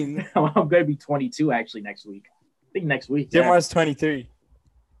 18. I'm gonna be 22 actually next week. I think next week. Yeah, Demar's 23.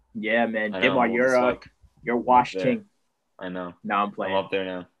 yeah man. I know, Demar, I'm old as fuck. you're wash there. king. I know. No, I'm I'm playing. up there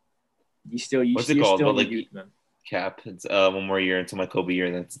now. What's it called? But, like, youth, man. Cap. It's 1 more year until my Kobe year,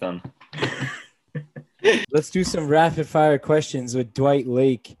 then it's done. Let's do some rapid fire questions with Dwight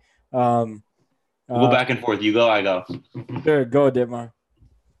Lake. We'll go back and forth. You go, I go. Sure, go, Demar.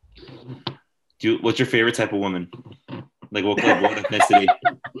 What's your favorite type of woman? Like what ethnicity?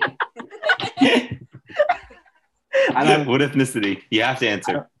 What ethnicity? You have to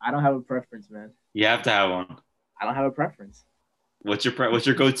answer. I don't have a preference, man. You have to have one. I don't have a preference. What's your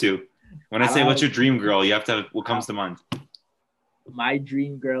go-to? When I say what's your dream girl, you have to have what comes to mind. My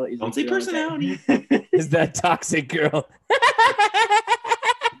dream girl is. Don't say personality. Is that toxic girl?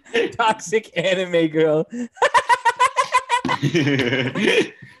 Toxic anime girl.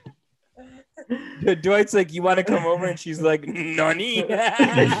 Dwight's like, you want to come over? And she's like, nani?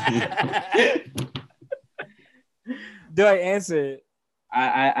 Dwight, answer it.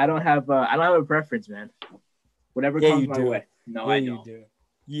 I don't have a preference, man. Whatever comes my way. No, I don't. You do.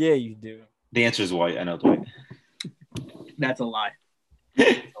 Yeah, you do. The answer is white. I know Dwight. That's a lie. That's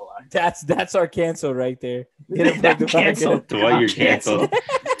a lie. That's our cancel right there. Hit him Canceled. Dwight, you're canceled.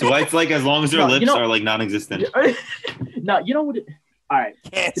 Dwight's like, as long as your lips are like non-existent. No, you know what? All right.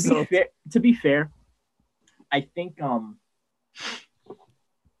 Canceled. To be fair, I think I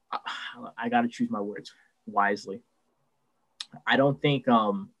gotta choose my words wisely. I don't think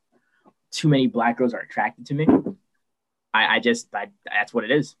too many black girls are attracted to me. I that's what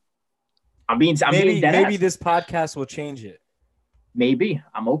it is. I'm being dead maybe ass. this podcast will change it. Maybe.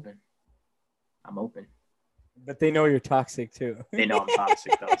 I'm open. But they know you're toxic too. They know I'm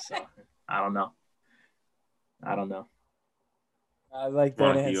toxic though, so I don't know. I like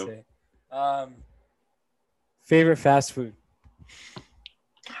that answer. Favorite fast food?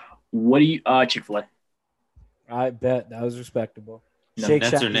 What do you Chick-fil-A? I bet that was respectable. No, Shake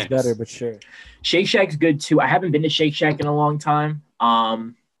Nets Shack or is Knicks? better, but sure. Shake Shack's good too. I haven't been to Shake Shack in a long time.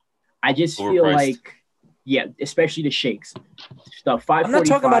 I just feel Overpriced. like, yeah, especially the shakes. Stuff. $5.45. I'm not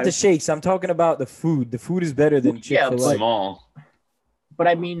talking about the shakes. I'm talking about the food. The food is better than Yeah, Chick-fil-A. Small. But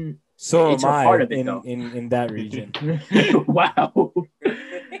I mean, So it's am a I part of it, though. in that region. Wow.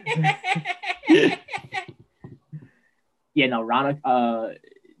 Yeah, no, Rana,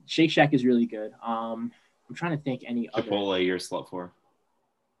 Shake Shack is really good. I'm trying to think any other. Chipotle, you're a slut for.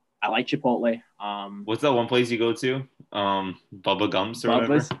 I like Chipotle. What's that one place you go to? Bubba Gums or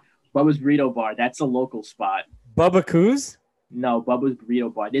whatever. Bubba's Burrito Bar. That's a local spot. Bubba Coos? No, Bubba's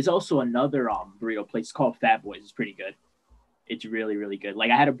Burrito Bar. There's also another burrito place called Fat Boys. It's pretty good. It's really, really good.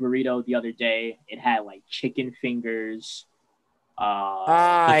 Like I had a burrito the other day. It had like chicken fingers.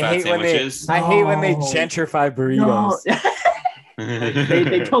 I hate when they gentrify burritos. No.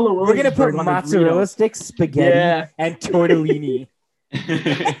 they told her we're gonna put mozzarella sticks, spaghetti, and tortellini.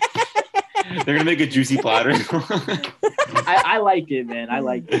 They're gonna make a juicy platter. I like it, man. I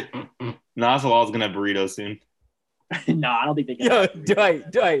like it. Nasal's gonna have burritos soon. No, I don't think they can. Yo,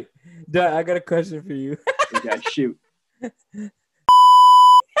 Dwight, I got a question for you. Yeah, shoot.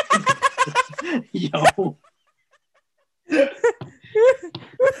 Yo.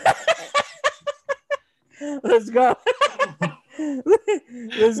 Let's go.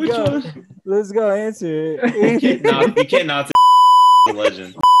 Let's go. Answer it. You can't not say a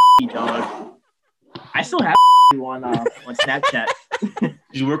legend. Dog. I still have on Snapchat.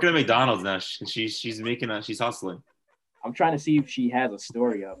 She's working at McDonald's now. She's making she's hustling. I'm trying to see if she has a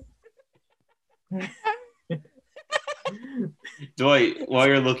story up. Dwight, while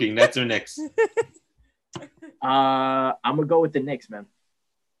you're looking, Nets or Knicks? I'm gonna go with the Knicks, man.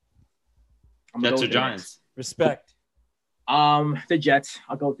 Jets or Giants? Respect. The Jets.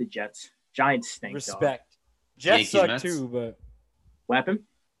 I'll go with the Jets. Giants stink. Respect. Dog. Jets Yankees, suck Mets? too, but What happened?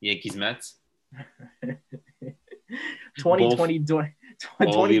 Yankees, Mets? 2020 Dwight.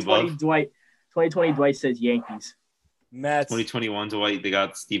 2020 Dwight says Yankees. Mets. 2021 Dwight, they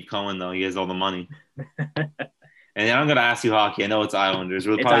got Steve Cohen though. He has all the money. And I'm gonna ask you hockey. I know it's Islanders.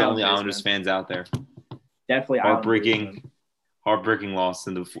 We're probably the only Islanders fans out there. Definitely Heartbreaking loss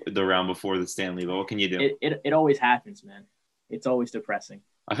in the round before the Stanley. But what can you do? It always happens, man. It's always depressing.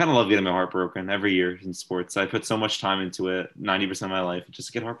 I kind of love getting my heart broken every year in sports. I put so much time into it, 90% of my life, just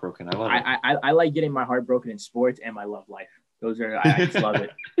to get heartbroken. I love it. I like getting my heart broken in sports and my love life. I just love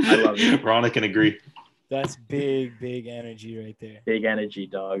it. I love it. Ronna can agree. That's big energy right there. Big energy,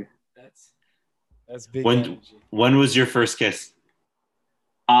 dog. That's big energy. When was your first kiss?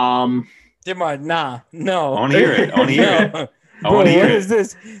 Demar, nah, no. I want to hear it. I want to hear it. No. I want to hear What it. is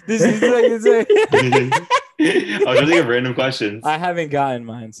this? This is like, it's like I was trying to think of random questions. I haven't gotten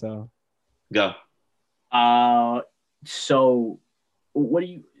mine, so Go. So what do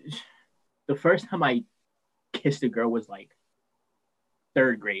you? The first time I kissed a girl was like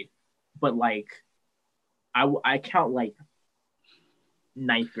third grade, but like I count like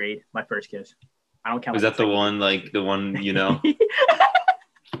ninth grade, my first kiss. I don't count. Was like, that the one, like the one, you know?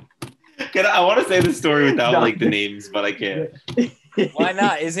 I want to say the story without like the names, but I can't. why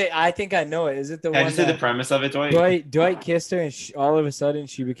not? Is it? I think I know it. Is it the Can I one just say the that premise of it, Dwight? Dwight kissed her and all of a sudden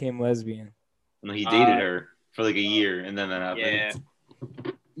she became lesbian? No, he dated her for like a year, and then that happened. Yeah.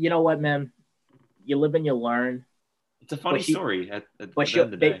 You know what, man? You live and you learn. It's a funny story. At the But end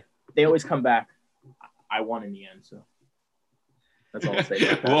of the day. they always come back. I won in the end, so that's all I'll say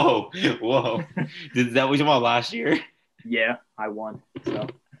about that. Whoa. Did that was you about last year? Yeah, I won. So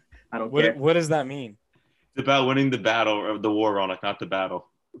I don't care. What does that mean? It's about winning the battle or the war, Ronak, not the battle.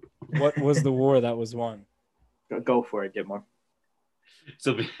 What was the war that was won? Go for it, Ditmore.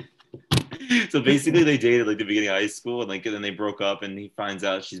 So basically they dated like the beginning of high school, and like then they broke up, and he finds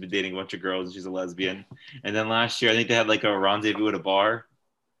out she's been dating a bunch of girls and she's a lesbian. And then last year I think they had like a rendezvous at a bar,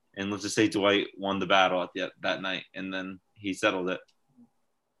 and let's just say Dwight won the battle at that night, and then he settled it.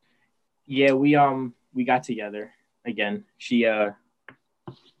 Yeah, we got together again. She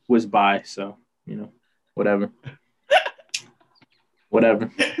was bi, so you know, whatever.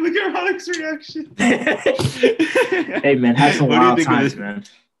 Whatever. Look at Ronak's reaction. Hey man, had some wild times, man.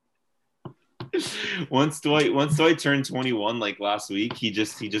 Once Dwight turned 21, like last week, he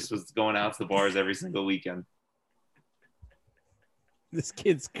just was going out to the bars every single weekend. This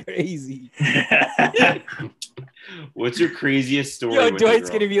kid's crazy. What's your craziest story? Yo, Dwight's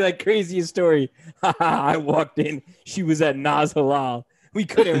gonna be like, craziest story. I walked in, she was at Nas Halal. We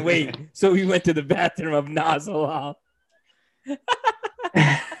couldn't wait, so we went to the bathroom of Nas Halal.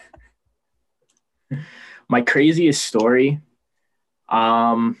 My craziest story.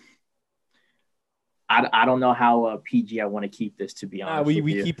 I don't know how PG I want to keep this, to be honest.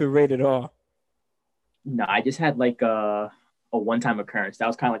 We keep it rated R. No, I just had like a one-time occurrence. That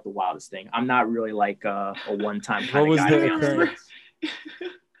was kind of like the wildest thing. I'm not really like a one-time kind of guy. What was the occurrence?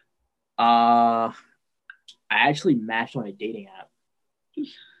 I actually matched on a dating app,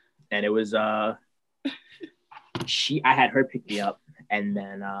 and it was I had her pick me up, and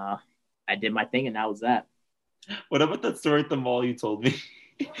then I did my thing, and that was that. What about that story at the mall you told me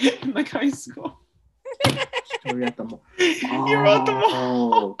in like high school? Story at the mall. You were at the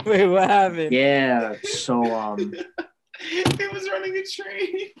mall. Wait, what happened? Yeah, so it was running a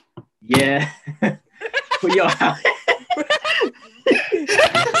train. Yeah. But yo,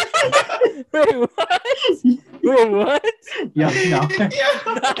 Wait, what? Wait, what? Yo, no.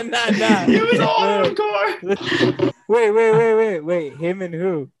 Nah. It was all hardcore. Wait. Him and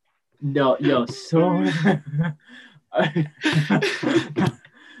who? No, yo, so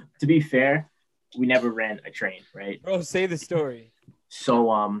to be fair, we never ran a train, right? Bro, say the story. So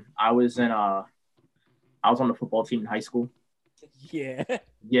I was on the football team in high school. Yeah.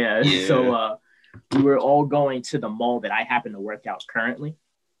 So we were all going to the mall that I happen to work out currently.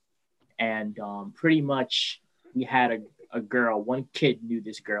 And pretty much we had a girl, one kid knew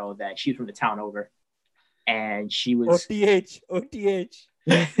this girl that she was from the town over. And she was OTH.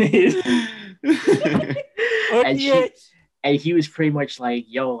 and he was pretty much like,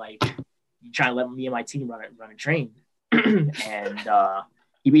 yo, like, you trying to let me and my team run a train. And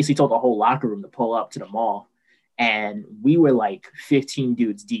he basically told the whole locker room to pull up to the mall. And we were like 15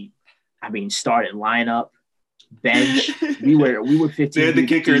 dudes deep. I mean, started lineup, bench. We were 15. They had the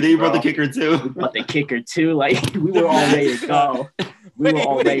kicker. They brought the kicker too. But the kicker too. Like, we were all ready to go. We were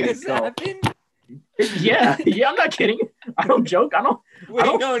all ready to go. Yeah, I'm not kidding. I don't joke. I don't.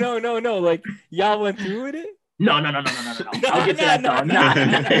 No. Like, y'all went through with it? No. I'll get to that. No.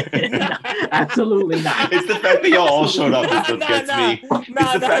 Absolutely not. It's the fact that y'all all showed up that gets me.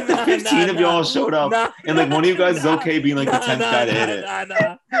 It's the fact that 15 of y'all showed up, and like one of you guys is okay being like the 10th guy to hit it.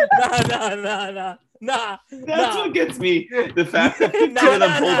 Nah. That's what gets me. The fact that 15 of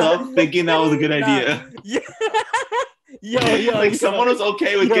them pulled up thinking that was a good idea. Yo, like someone was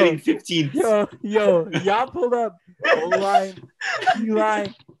okay with getting 15. Yo, y'all pulled up O-line,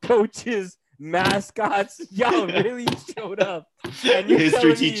 D-line, coaches, mascots. Y'all really showed up. And you're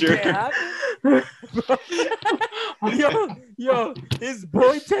history teacher. Yo, his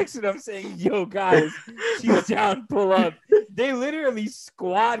boy texted him saying, yo, guys, she's down, pull up. They literally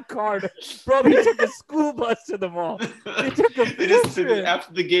squad card. Bro, they took a school bus to the mall. They took a field trip.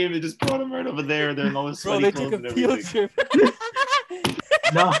 After the game, they just brought him right over there. They're in all this sweaty clothes and everything. Bro, they took a field trip.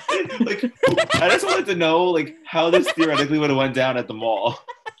 No. Like, I just wanted to know like how this theoretically would have went down at the mall.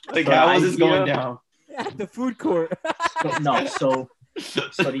 Like, how was this going down? At the food court. So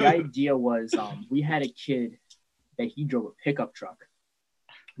the idea was we had a kid that he drove a pickup truck,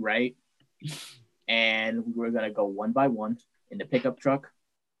 right? And we were gonna go one by one in the pickup truck,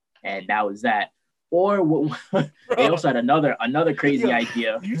 and that was that. Or they also had another crazy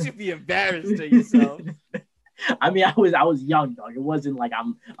idea. You should be embarrassed of yourself. I mean, I was young, dog. It wasn't like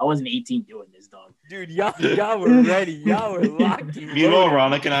I wasn't 18 doing this, dog. Dude, y'all were ready. Y'all were locked. Meanwhile,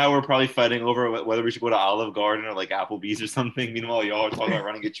 Ronak and I were probably fighting over whether we should go to Olive Garden or like Applebee's or something. Meanwhile, y'all are talking about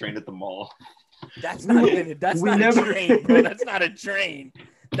running a train at the mall. That's not a train, bro. That's not a train.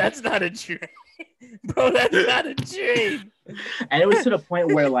 That's not a train. Bro, that's not a train. And it was to the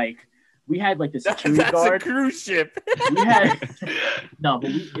point where like we had like the security guard. That's a cruise ship. We had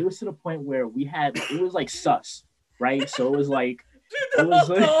it was to the point where it was like sus, right? So it was like Dude,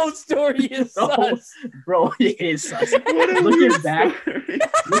 the whole story is sus. Bro, it is sus.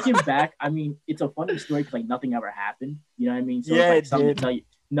 Looking back, I mean, it's a funny story because like nothing ever happened. You know what I mean? So yeah, it's like something to tell you.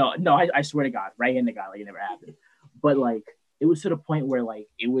 No, I swear to God, right in the God, like it never happened. But like it was to the point where like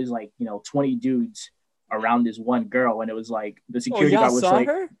it was like 20 dudes around this one girl, and it was like the security guard was like,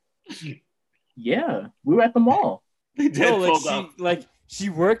 her? Yeah, we were at the mall. She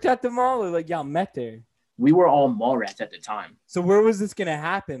worked at the mall, or like y'all met there? We were all mall rats at the time. So where was this gonna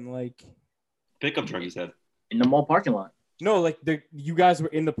happen? Like pickup truck, you said? In the mall parking lot. No, like you guys were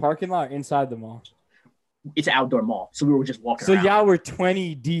in the parking lot or inside the mall? It's an outdoor mall, so we were just walking around. So y'all were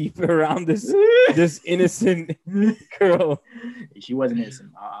 20 deep around this innocent girl. She wasn't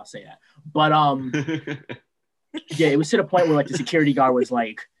innocent, I'll say that. But yeah, it was to the point where like the security guard was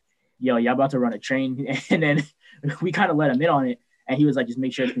like, yo, y'all about to run a train, and then we kind of let him in on it. And he was like, just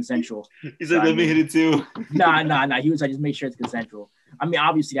make sure it's consensual. He's like, let me hit it too. Nah. He was like, just make sure it's consensual. I mean,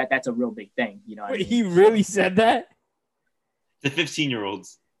 obviously that's a real big thing, you know. Wait, he really said that? The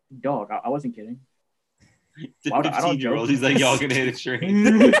 15-year-olds. Dog, I wasn't kidding. The 15-year-olds. He's like, y'all gonna hit a train.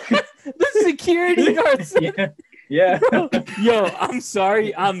 The security guard said, yeah. Bro, yo, I'm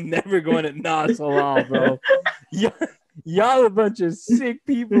sorry. I'm never going to Nas Halal, bro. Y'all a bunch of sick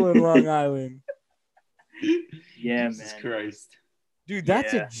people in Long Island. Yeah, Jesus man. Christ. Dude,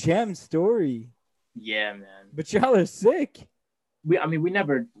 that's a gem story. Yeah, man. But y'all are sick. We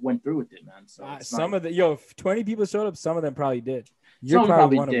never went through with it, man. So if 20 people showed up, some of them probably did. You're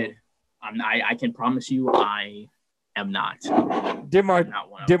probably one did. I can promise you, I am not.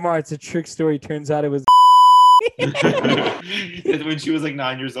 Dimar, it's a trick story. Turns out it was. When she was like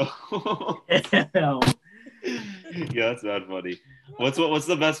 9 years old. Yeah, that's not funny. What's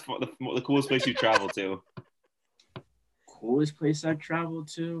the coolest place you traveled to? Coolest place I traveled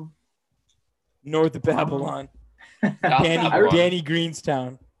to? North of Babylon. Danny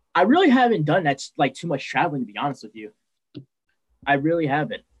Greenstown. I really haven't done that like too much traveling, to be honest with you. I really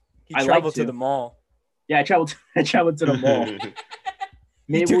haven't. He traveled to the mall. Yeah, I traveled to the mall.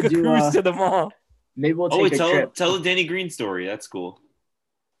 Maybe took a cruise to the mall. Maybe we'll take a trip. Tell the Danny Green story. That's cool.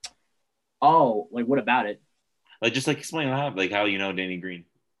 Oh, like what about it? Like just like explain how you know Danny Green.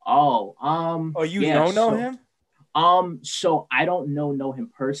 Oh, you know him? So I don't know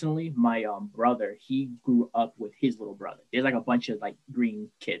him personally. My brother, he grew up with his little brother. There's like a bunch of like Green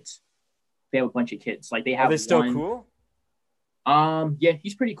kids. They have a bunch of kids. Like they have. Are they still cool? Yeah,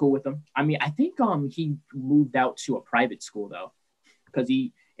 he's pretty cool with them. I mean, I think he moved out to a private school though, because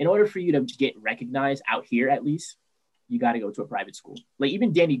in order for you to get recognized out here at least, you got to go to a private school. Like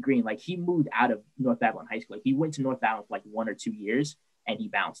even Danny Green, like he moved out of North Babylon High School. Like he went to North Babylon for like 1 or 2 years, and he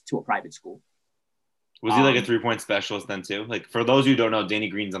bounced to a private school. Was he like a 3-point specialist then too? Like for those who don't know, Danny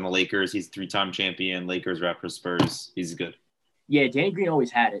Green's on the Lakers. He's 3-time champion. Lakers rep for Spurs. He's good. Yeah, Danny Green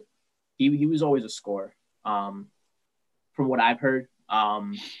always had it. He was always a scorer. From what I've heard,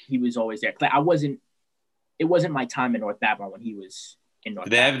 he was always there. Like it wasn't my time in North Babylon when he was in North.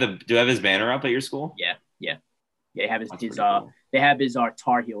 Do they have his banner up at your school? Yeah. They have they have his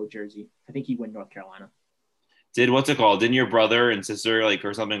Tar Heel jersey. I think he went North Carolina. What's it called? Didn't your brother and sister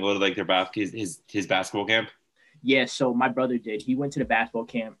or something go to like their his basketball camp? Yeah, so my brother did. He went to the basketball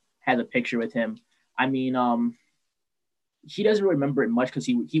camp, has a picture with him. I mean, he doesn't remember it much because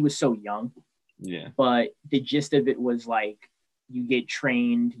he was so young. Yeah. But the gist of it was like you get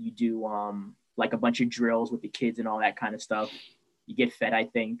trained, you do like a bunch of drills with the kids and all that kind of stuff. You get fed, I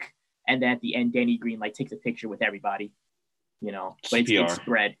think. And then at the end, Danny Green like takes a picture with everybody, you know. But it's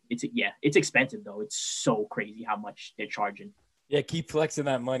spread. It's expensive though. It's so crazy how much they're charging. Yeah, keep flexing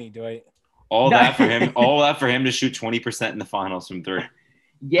that money, Dwight. All that for him to shoot 20% in the finals from 3.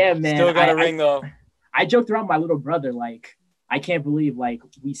 Yeah, man. Still got a ring though. I joked around with my little brother, like I can't believe like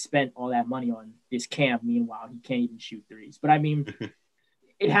we spent all that money on this camp. Meanwhile, he can't even shoot threes. But I mean,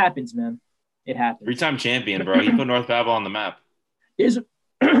 it happens, man. It happens. 3-time champion, bro. He put North Babel on the map. There's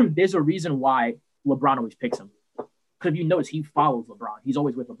a reason why LeBron always picks him. Because if you notice, he follows LeBron. He's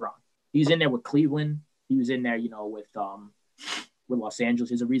always with LeBron. He's in there with Cleveland. He was in there, with Los Angeles.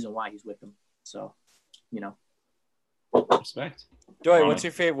 There's a reason why he's with them. So, Respect. Dwight, what's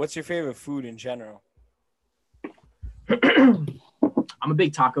your favorite food in general? I'm a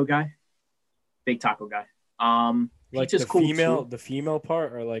big taco guy. Like the cool female, too. the female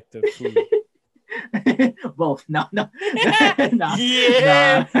part, or like the food? Both. No.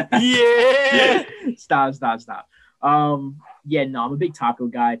 Yeah. Yeah. Stop. Yeah, no, I'm a big taco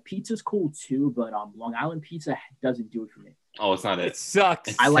guy. Pizza's cool too, but Long Island pizza doesn't do it for me. Oh, it's not it. It sucks.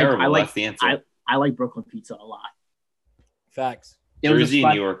 It's terrible. That's the answer. I like Brooklyn pizza a lot. Facts. Jersey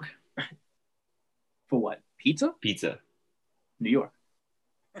and New York. For what? Pizza? Pizza. New York.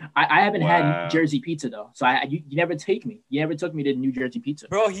 I haven't had Jersey pizza though, so you never take me. You never took me to New Jersey pizza.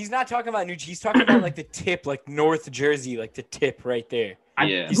 Bro, he's not talking about he's talking about like the tip, like North Jersey, like the tip right there.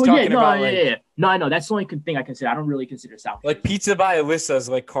 Yeah. He's talking about No, I know. That's the only thing I consider. I don't really consider South like Jersey. Pizza by Alyssa's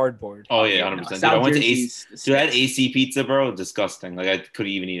like cardboard. Oh yeah, 100%. Dude, I went to Dude, I had AC pizza, bro. Disgusting. Like I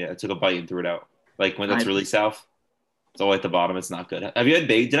couldn't even eat it. I took a bite and threw it out. Like when that's really south. It's all at the bottom. It's not good. Have you had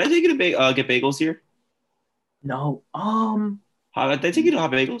Did I take you to get bagels here? No. Did I take you to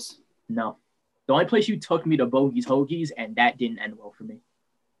Hot Bagels? No. The only place you took me to Bogey's Hoagies, and that didn't end well for me.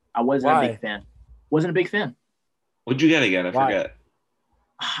 I wasn't a big fan. What'd you get again? I forget.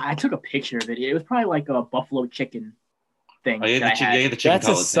 I took a picture of it. It was probably like a buffalo chicken thing. Oh, yeah, the chicken That's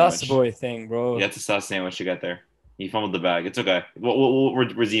a sus boy thing, bro. Yeah, it's a sus sandwich you got there. You fumbled the bag. It's okay. We'll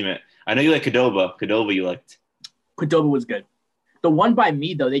redeem it. I know you like Qdoba. Qdoba you liked. Qdoba was good. The one by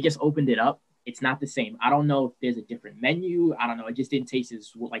me, though, they just opened it up. It's not the same. I don't know if there's a different menu. I don't know. It just didn't taste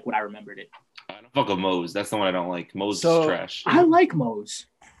as like what I remembered it. I don't fuck with Moe's. That's the one I don't like. Moe's is trash. I like Moe's.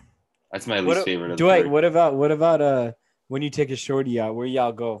 That's my least favorite. Dwight, what about when you take a shorty out? Where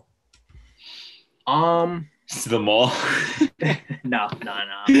y'all go? To the mall. No.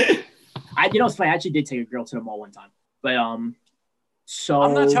 It's funny. I actually did take a girl to the mall one time, but so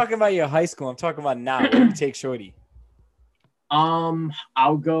I'm not talking about your high school. I'm talking about now. When you take shorty.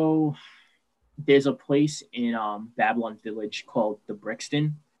 I'll go. There's a place in Babylon Village called the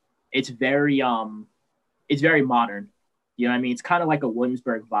Brixton. It's very modern. You know what I mean? It's kind of like a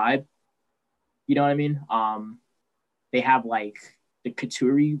Williamsburg vibe. You know what I mean? They have like the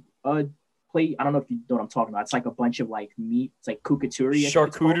couture plate. I don't know if you know what I'm talking about. It's like a bunch of like meat. It's like couture.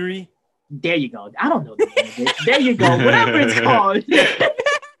 Charcuterie. There you go. I don't know the name of it. There you go. Whatever it's called.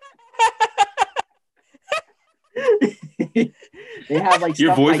 They have like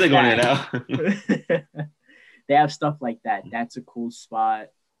your stuff voice like going in that. now. They have stuff like that. That's a cool spot.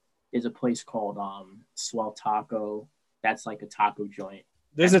 There's a place called Swell Taco. That's like a taco joint.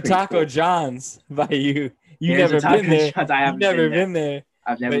 There's a Taco cool. John's by you. You've never been there. I haven't never been there.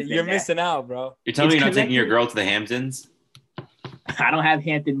 I've never been you're there. missing out, bro. You're telling me you're not taking your girl to the Hamptons? I don't have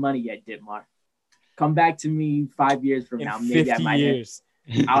Hampton money yet, Ditmar. Come back to me 5 years from now. Maybe I might.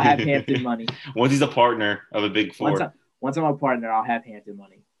 I'll have Hampton money. Once he's a partner of a big four. Once I'm a partner, I'll have Hampton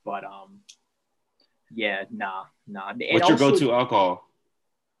money. But yeah, nah. What's your go-to alcohol?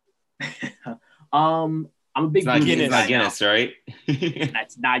 I'm a big Guinness. It's not Guinness, right?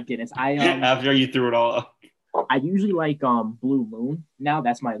 That's not Guinness. After you threw it all up. I usually like Blue Moon. Now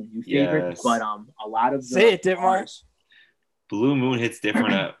that's my new favorite. Yes. But a lot of say it, Ditmar. Blue Moon hits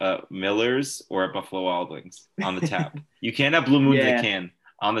different at Miller's or at Buffalo Wild Wings on the tap. You can't have Blue Moon in a can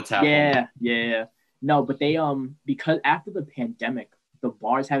on the tap. Yeah. No, but they because after the pandemic, the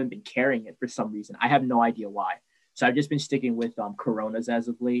bars haven't been carrying it for some reason. I have no idea why. So I've just been sticking with Coronas as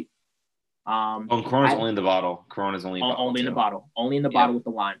of late. Corona's only in the bottle. Corona's only in the bottle. Only in the bottle. Only in the bottle with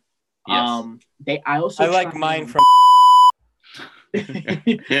the lime. Yes. I like mine from.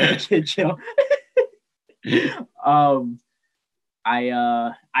 Yeah. Chill.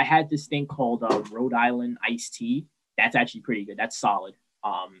 I had this thing called Rhode Island iced tea. That's actually pretty good. That's solid.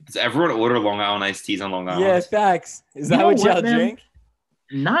 Does everyone order Long Island iced teas on Long Island? Yeah, facts. Is that what y'all drink?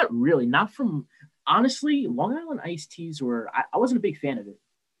 Not really. Not from. Honestly, Long Island iced teas were. I wasn't a big fan of it.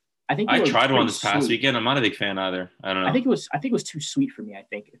 I tried one this past weekend. I'm not a big fan either. I don't know. I think it was too sweet for me. I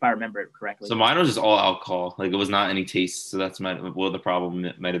think if I remember it correctly. So mine was just all alcohol. Like it was not any taste. So that's what the problem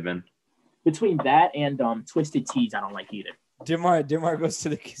might have been. Between that and twisted teas, I don't like either. Dimar goes to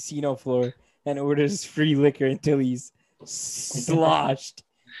the casino floor and orders free liquor until he's sloshed.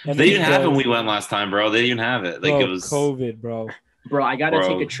 And they didn't have it when we went last time, bro. They didn't have it. Like it was COVID, bro. Bro, I gotta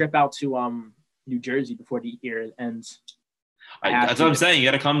take a trip out to New Jersey before the year ends. That's what I'm saying. You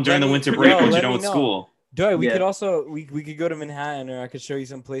got to come during the winter break once you're done with school. Dwight, we could also we could go to Manhattan, or I could show you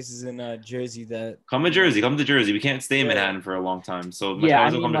some places in Jersey that. Come to Jersey. Come to Jersey. We can't stay in Manhattan for a long time, so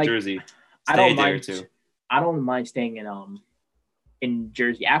come to Jersey. Stay there too. I don't mind staying in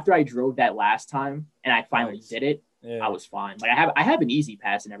Jersey. After I drove that last time and I finally did it, I was fine. Like I have an easy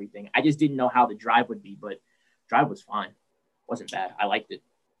pass and everything. I just didn't know how the drive would be, but drive was fine. Wasn't bad. I liked it.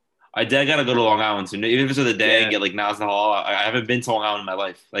 I gotta go to Long Island soon. Even if it's for the day and get like Nassau Hall. I haven't been to Long Island in my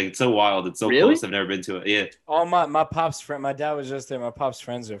life. Like it's so wild. It's so close. I've never been to it. Yeah. All my pop's friend. My dad was just there. My pop's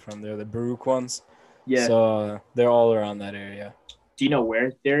friends are from there. The Baruch ones. Yeah. So they're all around that area. Do you know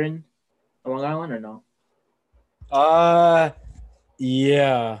where they're in Long Island or no?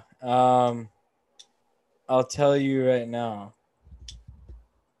 Yeah. I'll tell you right now.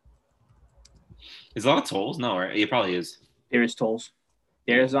 Is a lot of tolls? No, right? It probably is. There is tolls.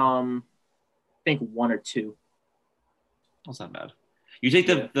 There's I think 1 or 2. That's not bad. You take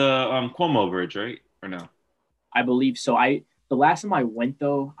the Cuomo Bridge, right? Or no? I believe so. The last time I went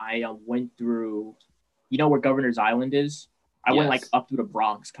though, I went through, you know where Governor's Island is? I went like up through the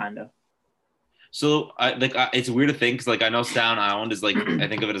Bronx, kind of. So it's weird to think because like I know Staten Island is like I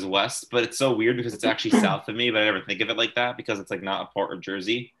think of it as west, but it's so weird because it's actually south of me, but I never think of it like that because it's like not a part of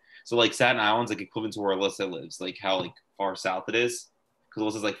Jersey. So like Staten Island's like equivalent to where Alyssa lives, like how like far south it is.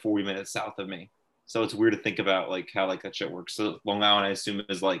 Because Alyssa's like 40 minutes south of me. So it's weird to think about like how like that shit works. So Long Island, I assume,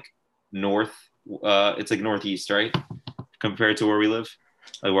 is like north. It's like northeast, right? Compared to where we live,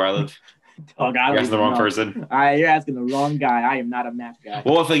 like where I live. You're asking the wrong person. You're asking the wrong guy. I am not a map guy.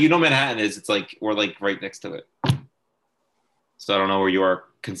 Well, if like you know Manhattan is, it's like we're like right next to it. So I don't know where you are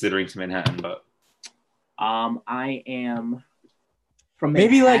considering to Manhattan, but I am from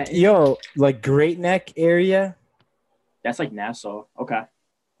Manhattan. Maybe like Great Neck area. That's like Nassau. Okay.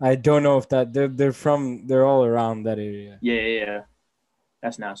 I don't know if they're all around that area. Yeah.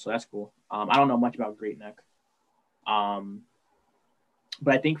 That's Nassau. That's cool. I don't know much about Great Neck.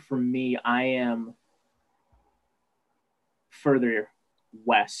 But I think for me, I am further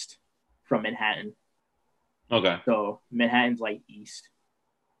west from Manhattan. Okay. So Manhattan's like east.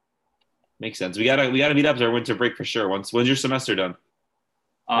 Makes sense. We gotta meet up to our winter break for sure. When's your semester done?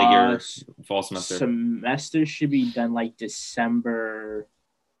 Like your fall semester. Semester should be done like December,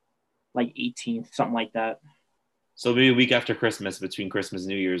 like 18th, something like that. So maybe a week after Christmas, between Christmas and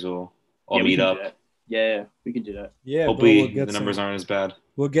New Year's, we'll all meet up. Yeah, we can do that. Yeah. Hopefully the numbers aren't as bad.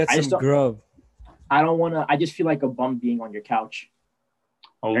 We'll get some grub. I don't want to. I just feel like a bum being on your couch.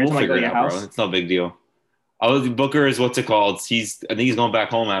 Oh, we'll figure it out, bro. It's no big deal. Booker is what's it called? I think he's going back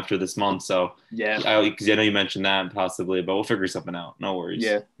home after this month. So yeah, because I know you mentioned that possibly, but we'll figure something out. No worries.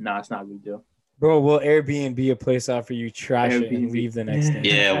 Yeah, no, it's not a big deal. Bro, we'll Airbnb a place out for you, trash it, and leave the next day.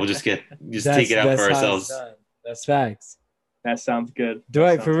 Yeah, we'll just take it out for ourselves. That's facts. That sounds good.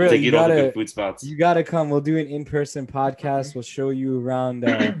 Dwight, for real, you gotta good food spots. You gotta come. We'll do an in-person podcast. We'll show you around.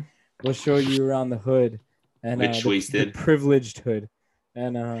 We'll show you around the hood and the privileged hood,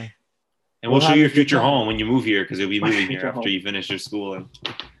 and we'll show you your future home when you move here because you'll be moving here after you finish your school.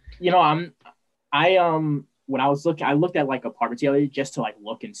 You know, when I was looking, I looked at like apartments the other day just to like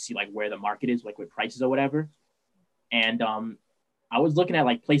look and see like where the market is, like with prices or whatever. And I was looking at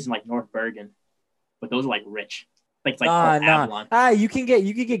like places like North Bergen, but those are like rich. Like it's like Avalon. You can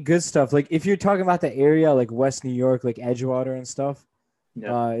get good stuff. Like if you're talking about the area like West New York, like Edgewater and stuff.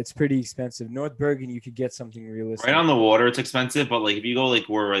 Yeah. It's pretty expensive. North Bergen, you could get something realistic. Right on the water, it's expensive, but like if you go like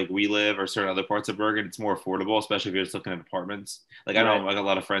where like we live or certain other parts of Bergen, it's more affordable, especially if you're just looking at apartments. Like I know like a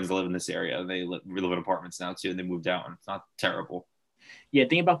lot of friends that live in this area. They live in apartments now too, and they moved out. And it's not terrible. Yeah, the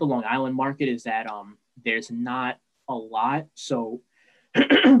thing about the Long Island market is that there's not a lot, so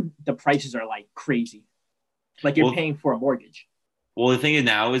the prices are like crazy. Like you're paying for a mortgage. Well, the thing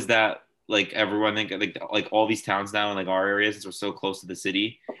now is that like everyone like all these towns now in like our areas, since we're so close to the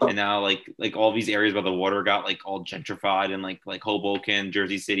city, and now like all these areas by the water got like all gentrified and like Hoboken,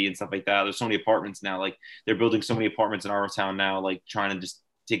 Jersey City, and stuff like that. There's so many apartments now. Like they're building so many apartments in our town now, like trying to just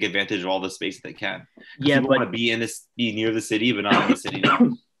take advantage of all the space that they can. Yeah, people want to be near the city, but not in the city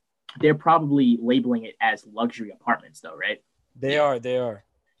now. They're probably labeling it as luxury apartments, though, right? They are.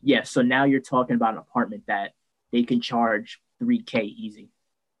 Yeah. So now you're talking about an apartment that they can charge $3,000 easy.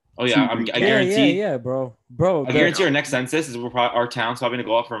 Oh yeah, I guarantee. Yeah, bro. I guarantee our next census is our town's probably gonna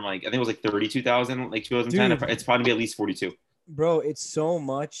go up from like I think it was like 32,000, like 2010. Dude, it's probably gonna be at least 42. Bro, it's so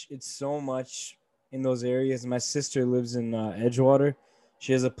much in those areas. My sister lives in Edgewater.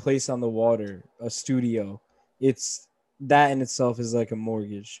 She has a place on the water, a studio. It's that in itself is like a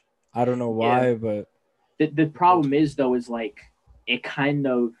mortgage. I don't know why, but the problem is though is like it kind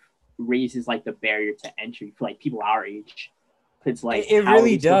of raises like the barrier to entry for like people our age. It's like it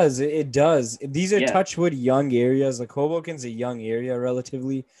really does. It does. These are touchwood young areas. Like Hoboken's a young area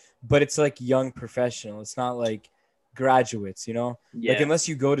relatively, but it's like young professional. It's not like graduates, you know? Yeah. Like unless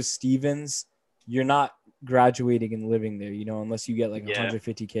you go to Stevens, you're not graduating and living there, you know, unless you get like a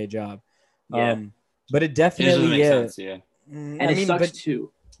 $150K job. Yeah. But it definitely sense, yeah. And it sucks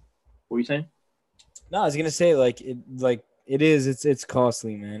too. What were you saying? No, I was gonna say it's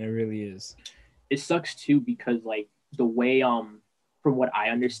costly, man. It really is. It sucks too because like the way from what I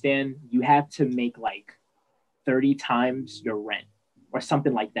understand, you have to make like 30 times your rent or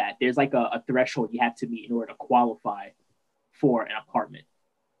something like that. There's like a threshold you have to meet in order to qualify for an apartment.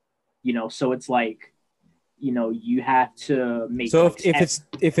 You know, so it's like, you know, you have to make. So if it's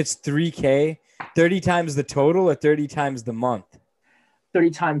 $3K, 30 times the total or 30 times the month? 30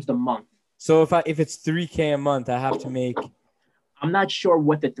 times the month. So if it's $3K a month, I have to make. I'm not sure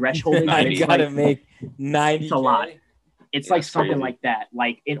what the threshold is. I gotta make 90. It's a lot. It's like something crazy. Like that.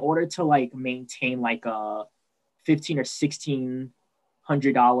 Like in order to like maintain like a $1,500 or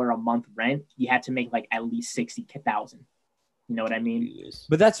 $1,600 a month rent, you had to make like at least 60,000. You know what I mean?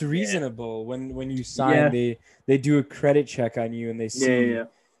 But that's reasonable. When you sign, they do a credit check on you and they see. Yeah.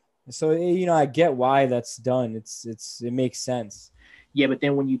 So you know, I get why that's done. It makes sense. Yeah, but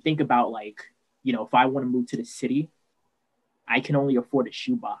then when you think about like, you know, if I want to move to the city, I can only afford a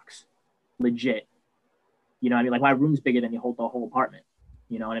shoebox, legit. You know what I mean? Like my room's bigger than the whole apartment.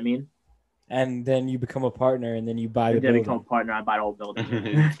 You know what I mean? And then you become a partner, and then you buy the building. Then become a partner, I buy the whole building.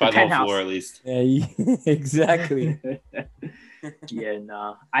 Buy the whole floor at least. Yeah, exactly. Yeah,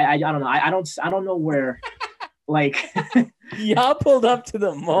 no, I don't know. I don't know where. Like, y'all pulled up to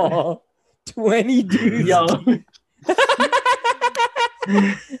the mall, 20 dudes. Yo.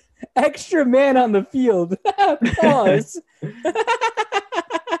 Extra man on the field. Pause.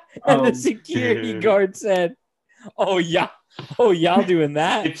 And the security guard said, "Oh yeah, y'all doing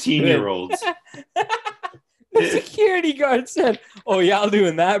that?" 15-year-olds. The security guard said, "Oh, y'all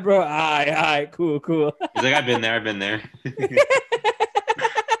doing that, bro? All right, cool." He's like, I've been there.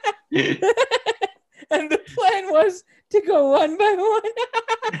 And the plan was to go one by one.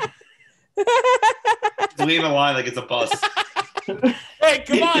 Leave a line like it's a bus. Hey,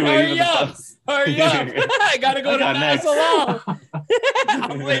 come on, hurry up. I gotta go to Nassau.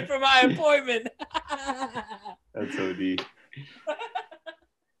 I'm late for my appointment. That's so deep.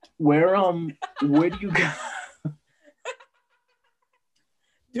 Where do you go?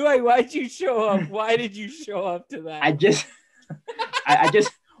 Dwight, why'd you show up? Why did you show up to that? I just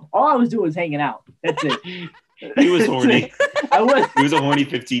all I was doing was hanging out. That's it. He was horny. He was a horny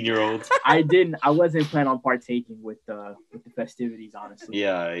 15-year-old. I wasn't planning on partaking with the festivities, honestly.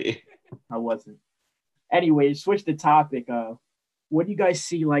 Yeah. I wasn't. Anyway, switch the topic. What do you guys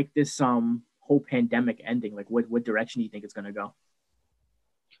see like this whole pandemic ending? Like what direction do you think it's gonna go?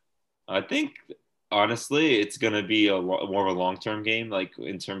 I think honestly it's gonna be more of a long-term game, like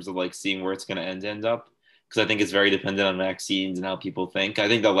in terms of like seeing where it's gonna end up. Because I think it's very dependent on vaccines and how people think. I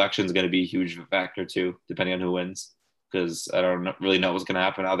think the election is going to be a huge factor too, depending on who wins. Because I don't really know what's going to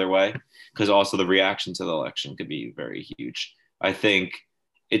happen either way. Because also the reaction to the election could be very huge. I think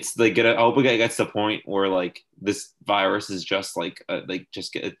it's like I hope it gets to the point where like this virus is just like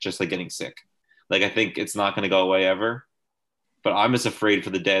just like getting sick. Like I think it's not going to go away ever. But I'm just afraid for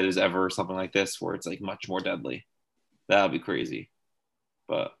the day there's ever something like this where it's like much more deadly. That would be crazy.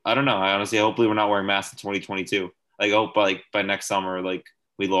 But I don't know. Hopefully we're not wearing masks in 2022. Like I hope by next summer, like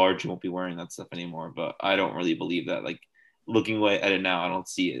we largely won't be wearing that stuff anymore. But I don't really believe that. Like looking away at it now, I don't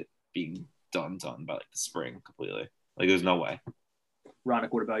see it being done by like the spring completely. Like there's no way.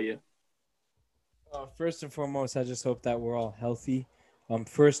 Ronick, what about you? First and foremost, I just hope that we're all healthy.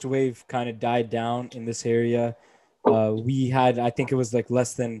 First wave kind of died down in this area. We had, I think it was like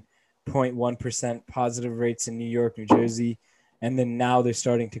less than 0.1% positive rates in New York, New Jersey. And then now they're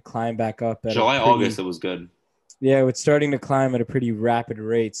starting to climb back up. July, August, it was good. Yeah, it's starting to climb at a pretty rapid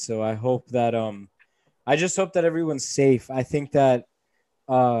rate. So I hope that I just hope that everyone's safe. I think that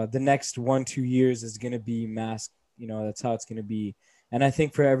the next 1-2 years is going to be masked. You know, that's how it's going to be. And I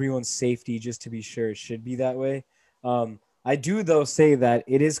think for everyone's safety, just to be sure, it should be that way. I do, though, say that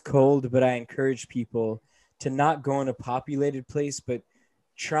it is cold, but I encourage people to not go in a populated place, but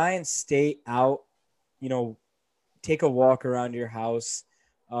try and stay out, you know, take a walk around your house,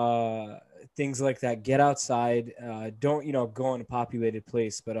 things like that. Get outside. Don't, you know, go in a populated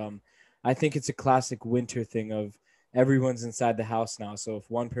place. But I think it's a classic winter thing of everyone's inside the house now. So if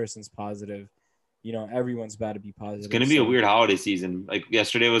one person's positive, you know, everyone's about to be positive. It's going to be a weird holiday season. Like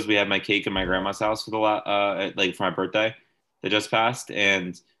yesterday we had my cake at my grandma's house for for my birthday that just passed.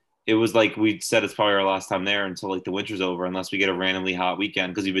 And it was like we said it's probably our last time there until like the winter's over, unless we get a randomly hot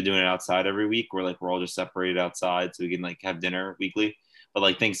weekend because we've been doing it outside every week. We're all just separated outside so we can like have dinner weekly. But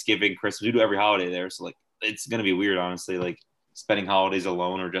like Thanksgiving, Christmas, we do every holiday there. So like it's gonna be weird, honestly, like spending holidays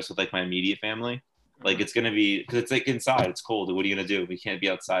alone or just with like my immediate family. Like it's gonna be because it's like inside, it's cold. What are you gonna do? We can't be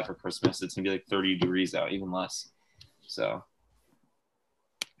outside for Christmas. It's gonna be like 30 degrees out, even less. So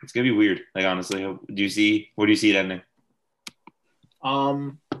it's gonna be weird. Like honestly, where do you see it ending?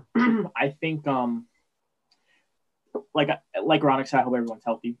 I think like Ronak said, I hope everyone's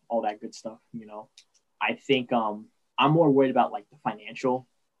healthy, all that good stuff. You know, I think I'm more worried about like the financial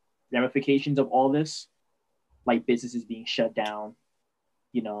ramifications of all this, like businesses being shut down.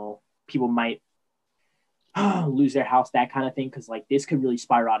 You know, people might lose their house, that kind of thing, because like this could really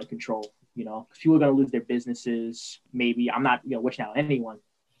spiral out of control. You know, because people are gonna lose their businesses. Maybe I'm not wishing out anyone,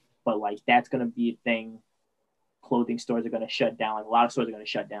 but like that's gonna be a thing. Clothing stores are going to shut down. Like a lot of stores are going to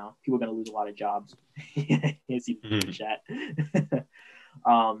shut down. People are going to lose a lot of jobs. It's even chat.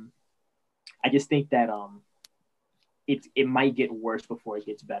 I just think that it might get worse before it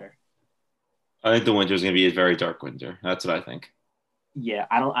gets better. I think the winter is going to be a very dark winter. That's what I think. Yeah,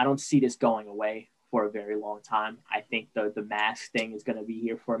 I don't see this going away for a very long time. I think the mask thing is going to be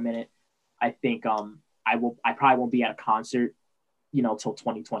here for a minute. I think I probably won't be at a concert till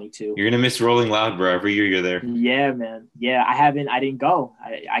 2022. You're gonna miss Rolling Loud, bro. Every year you're there. Yeah, man. Yeah, I didn't go.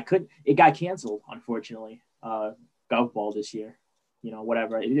 I couldn't. It got canceled, unfortunately. Gov Ball this year.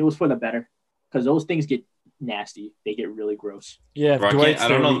 Whatever. It was for the better, because those things get nasty. They get really gross. Yeah, Dwight's I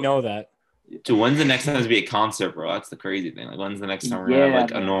don't know that. So when's the next time to be a concert, bro? That's the crazy thing. Like when's the next time we're gonna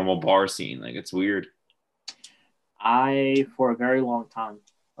have like a normal bar scene? Like it's weird. For a very long time,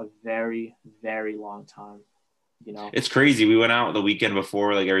 a very, very long time. It's crazy. We went out the weekend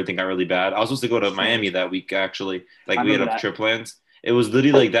before, like everything got really bad. I was supposed to go to Miami that week, actually. Like we had a trip plans. It was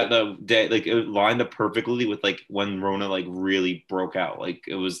literally like that the day, like it lined up perfectly with like when Rona like really broke out. Like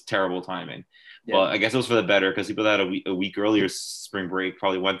it was terrible timing. Yeah. But I guess it was for the better because people that had a week earlier spring break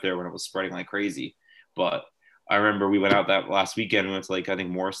probably went there when it was spreading like crazy. But I remember we went out that last weekend. We went to like I think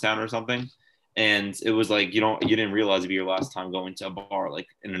Morristown or something. And it was like you didn't realize it'd be your last time going to a bar like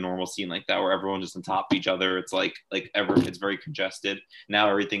in a normal scene like that where everyone's just on top of each other. It's it's very congested. Now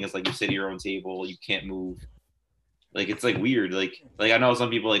everything is like you sit at your own table, you can't move. Like it's like weird. Like I know some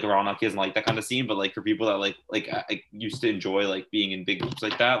people like around kids like that kind of scene, but like for people that like I used to enjoy like being in big groups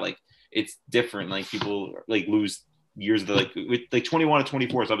like that, like it's different. Like people like lose years of the like 21 to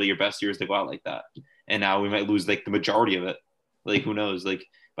 24 is probably your best years to go out like that, and now we might lose like the majority of it. Like who knows? Like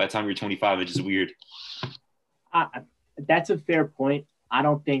by the time you're 25, it's just weird. That's a fair point. I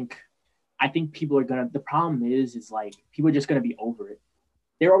think people are the problem is like people are just gonna be over it.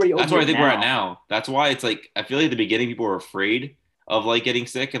 They're already over it. That's where I think we're at now. That's why it's like I feel like at the beginning people were afraid of like getting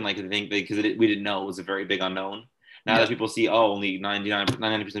sick and like I think because we didn't know it was a very big unknown. Now that people see only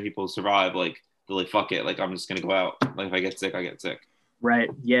 90% of people survive, like they're like fuck it, like I'm just gonna go out. Like if I get sick, I get sick. Right.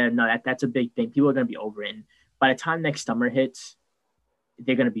 Yeah. No. That's a big thing. People are gonna be over it. And by the time next summer hits,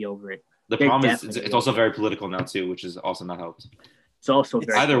 they're going to be over it. The problem is it's also very political now too, which is also not helped. It's also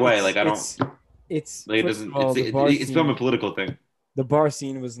very either way. Like I don't. It's like it doesn't. It's become a political thing. The bar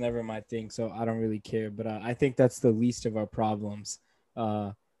scene was never my thing, so I don't really care. But I think that's the least of our problems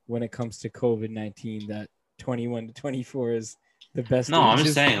when it comes to COVID-19. That 21 to 24 is the best. No, I'm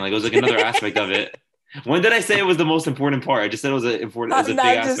just saying like it was like another aspect of it. When did I say it was the most important part? I just said it was a big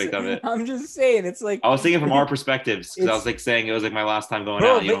aspect of it. I'm just saying it's like I was thinking from our perspectives because I was like saying it was like my last time going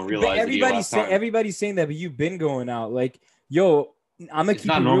out. You don't realize everybody's saying that, but you've been going out. Like, yo, I'm gonna keep it. It's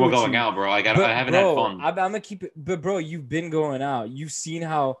not normal going out, bro. Like I haven't had fun. I'm gonna keep it, but bro, you've been going out. You've seen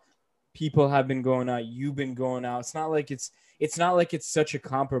how people have been going out. You've been going out. It's not like it's such a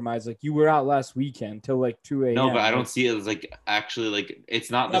compromise. Like you were out last weekend till like 2 a.m. No, but I don't see it as like actually like it's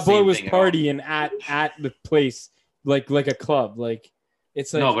not. That boy was partying at the place like a club. Like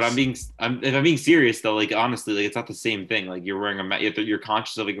it's like no, but if I'm being serious though. Like honestly, like it's not the same thing. Like you're wearing a mask. You're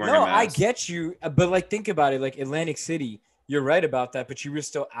conscious of like wearing a mask. No, I get you, but like think about it. Like Atlantic City. You're right about that, but you were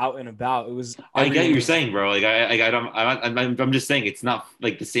still out and about. It was. I get what you're saying, bro. Like I'm just saying it's not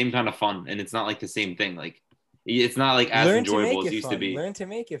like the same kind of fun, and it's not like the same thing. Like it's not like as enjoyable as it used to be. Learn to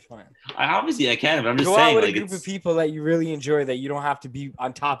make it fun. I can, but I'm just saying. Go out with a group of people that you really enjoy that you don't have to be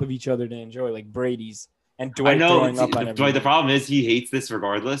on top of each other to enjoy, like Brady's and Dwight throwing up on everyone. The problem is he hates this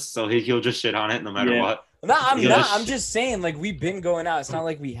regardless, so he'll just shit on it no matter what. No, I'm just saying, like we've been going out. It's not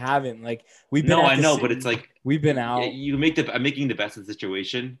like we haven't. Like we've been. No, I know, but it's like we've been out. I'm making the best of the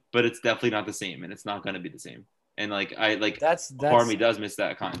situation, but it's definitely not the same, and it's not going to be the same. And like that's part of me does miss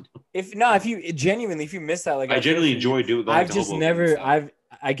that kind. If you genuinely, if you miss that, like I genuinely enjoy doing. I've just never.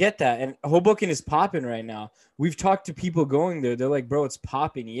 I get that. And Hoboken is popping right now. We've talked to people going there. They're like, bro, it's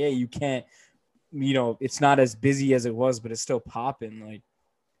popping. Yeah, you can't, it's not as busy as it was, but it's still popping. Like,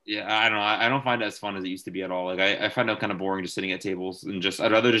 yeah, I don't know. I don't find it as fun as it used to be at all. Like I find it kind of boring just sitting at tables and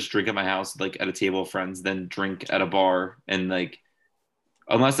I'd rather just drink at my house, like at a table of friends, than drink at a bar. And like,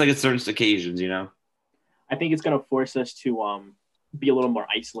 unless like it's certain occasions, I think it's going to force us to be a little more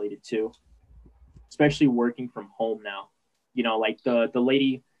isolated too, especially working from home now. Like the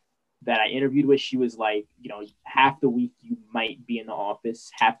lady that I interviewed with, she was like, half the week you might be in the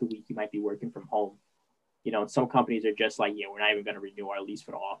office, half the week you might be working from home. Some companies are just like, yeah, we're not even going to renew our lease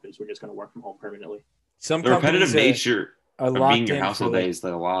for the office. We're just going to work from home permanently. Some the repetitive nature of being in your house all day is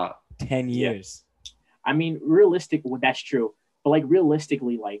like a lot. 10 years. Yeah. I mean, that's true. But like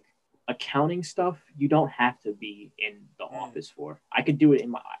realistically, like accounting stuff, you don't have to be in the office for. I could do it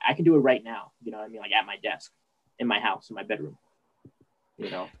I can do it right now. You know what I mean? Like at my desk, in my house, in my bedroom.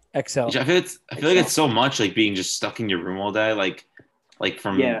 Excel. I feel like it's so much like being just stuck in your room all day. Like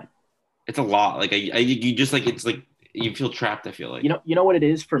from it's a lot. Like you just like it's like you feel trapped. I feel like you know what it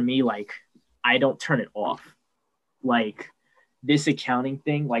is for me. Like I don't turn it off. Like this accounting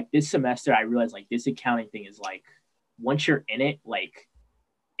thing. Like this semester, I realized like this accounting thing is like once you're in it, like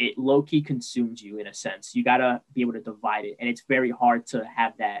it low key consumes you in a sense. You gotta be able to divide it, and it's very hard to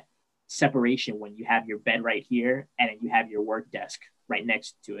have that separation when you have your bed right here and then you have your work desk right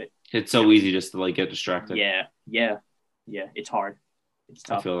next to it. It's so easy just to like get distracted. Yeah. It's hard. It's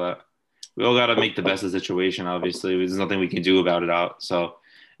tough. I feel that. We all got to make the best of the situation. Obviously, there's nothing we can do about it out. So,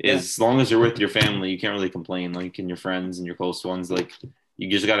 as long as you're with your family, you can't really complain. Like, and your friends and your close ones, like you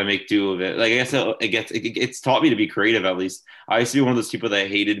just got to make do of it. Like I guess it's taught me to be creative. At least I used to be one of those people that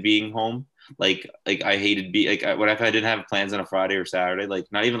hated being home. Like I hated when if I didn't have plans on a Friday or Saturday, like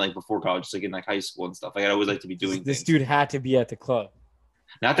not even like before college, just like in like high school and stuff. Like I'd always like to be doing. This dude had to be at the club.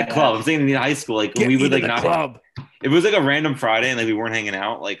 Not the club. I'm saying in high school, like we would like not. Club. It was like a random Friday and like we weren't hanging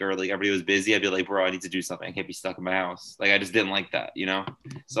out, like or like everybody was busy. I'd be like, bro, I need to do something. I can't be stuck in my house. Like I just didn't like that,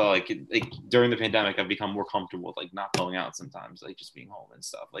 So like during the pandemic, I've become more comfortable with like not going out sometimes, like just being home and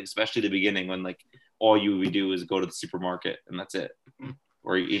stuff. Like especially the beginning when like all you would do is go to the supermarket and that's it.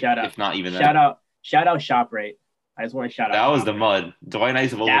 Or if not even that. Shout out ShopRite. I just want to shout out. That was the mud. Dwight and I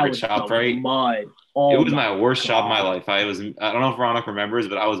used to over ShopRite. Mud. It was my worst job of my life. I don't know if Ronak remembers,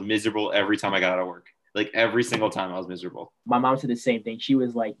 but I was miserable every time I got out of work. Like every single time I was miserable. My mom said the same thing. She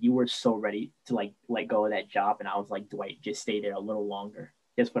was like, you were so ready to like let go of that job. And I was like, Dwight, just stay there a little longer.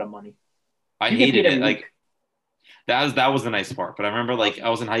 Just for the money. I hated it. Like that was the nice part. But I remember like I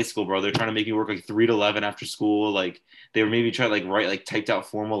was in high school, bro. They're trying to make me work like 3 to 11 after school. Like they were maybe trying to like write like typed out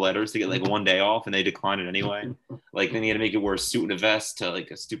formal letters to get like one day off and they declined it anyway. Like then you had to make it wear a suit and a vest to like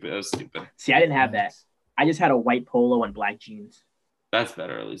that was stupid. See, I didn't have that. I just had a white polo and black jeans. That's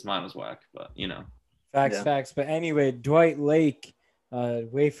better. At least mine was whack, but Facts. But anyway, Dwight Lake,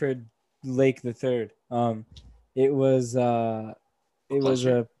 Wayford Lake the third. It was a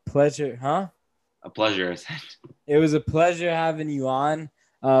pleasure, huh? A pleasure. It was a pleasure having you on.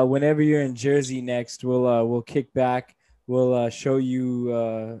 Whenever you're in Jersey next, we'll kick back. We'll show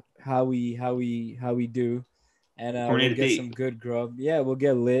you how we do, and we'll get some good grub. Yeah, we'll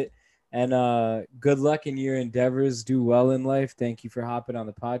get lit. And good luck in your endeavors. Do well in life. Thank you for hopping on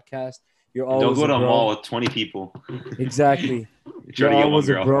the podcast. You're always don't go to a mall with 20 people. Exactly. You're always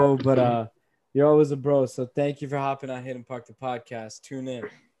a bro, but you're always a bro. So thank you for hopping on Hidden Park the podcast. Tune in.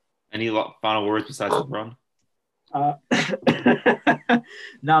 Any final words besides LeBron?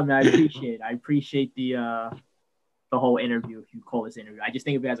 No, man, I appreciate it. I appreciate the whole interview, if you call this interview. I just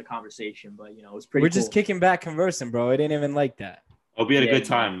think of it as a conversation, but it was pretty. We're just kicking back, conversing, bro. It ain't even like that. Hope you had a good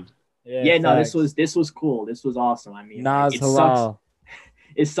time. Yeah, no, this was cool. This was awesome. I mean, Nas halal.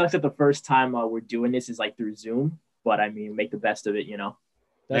 It sucks that the first time we're doing this is like through Zoom, but I mean, make the best of it,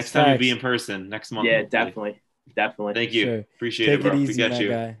 Next time you'll be in person next month. Yeah, definitely. Thank you. Sure. Appreciate it, bro. Take it easy, my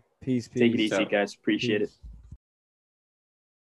guy. Peace. Take it easy, guys. Appreciate it.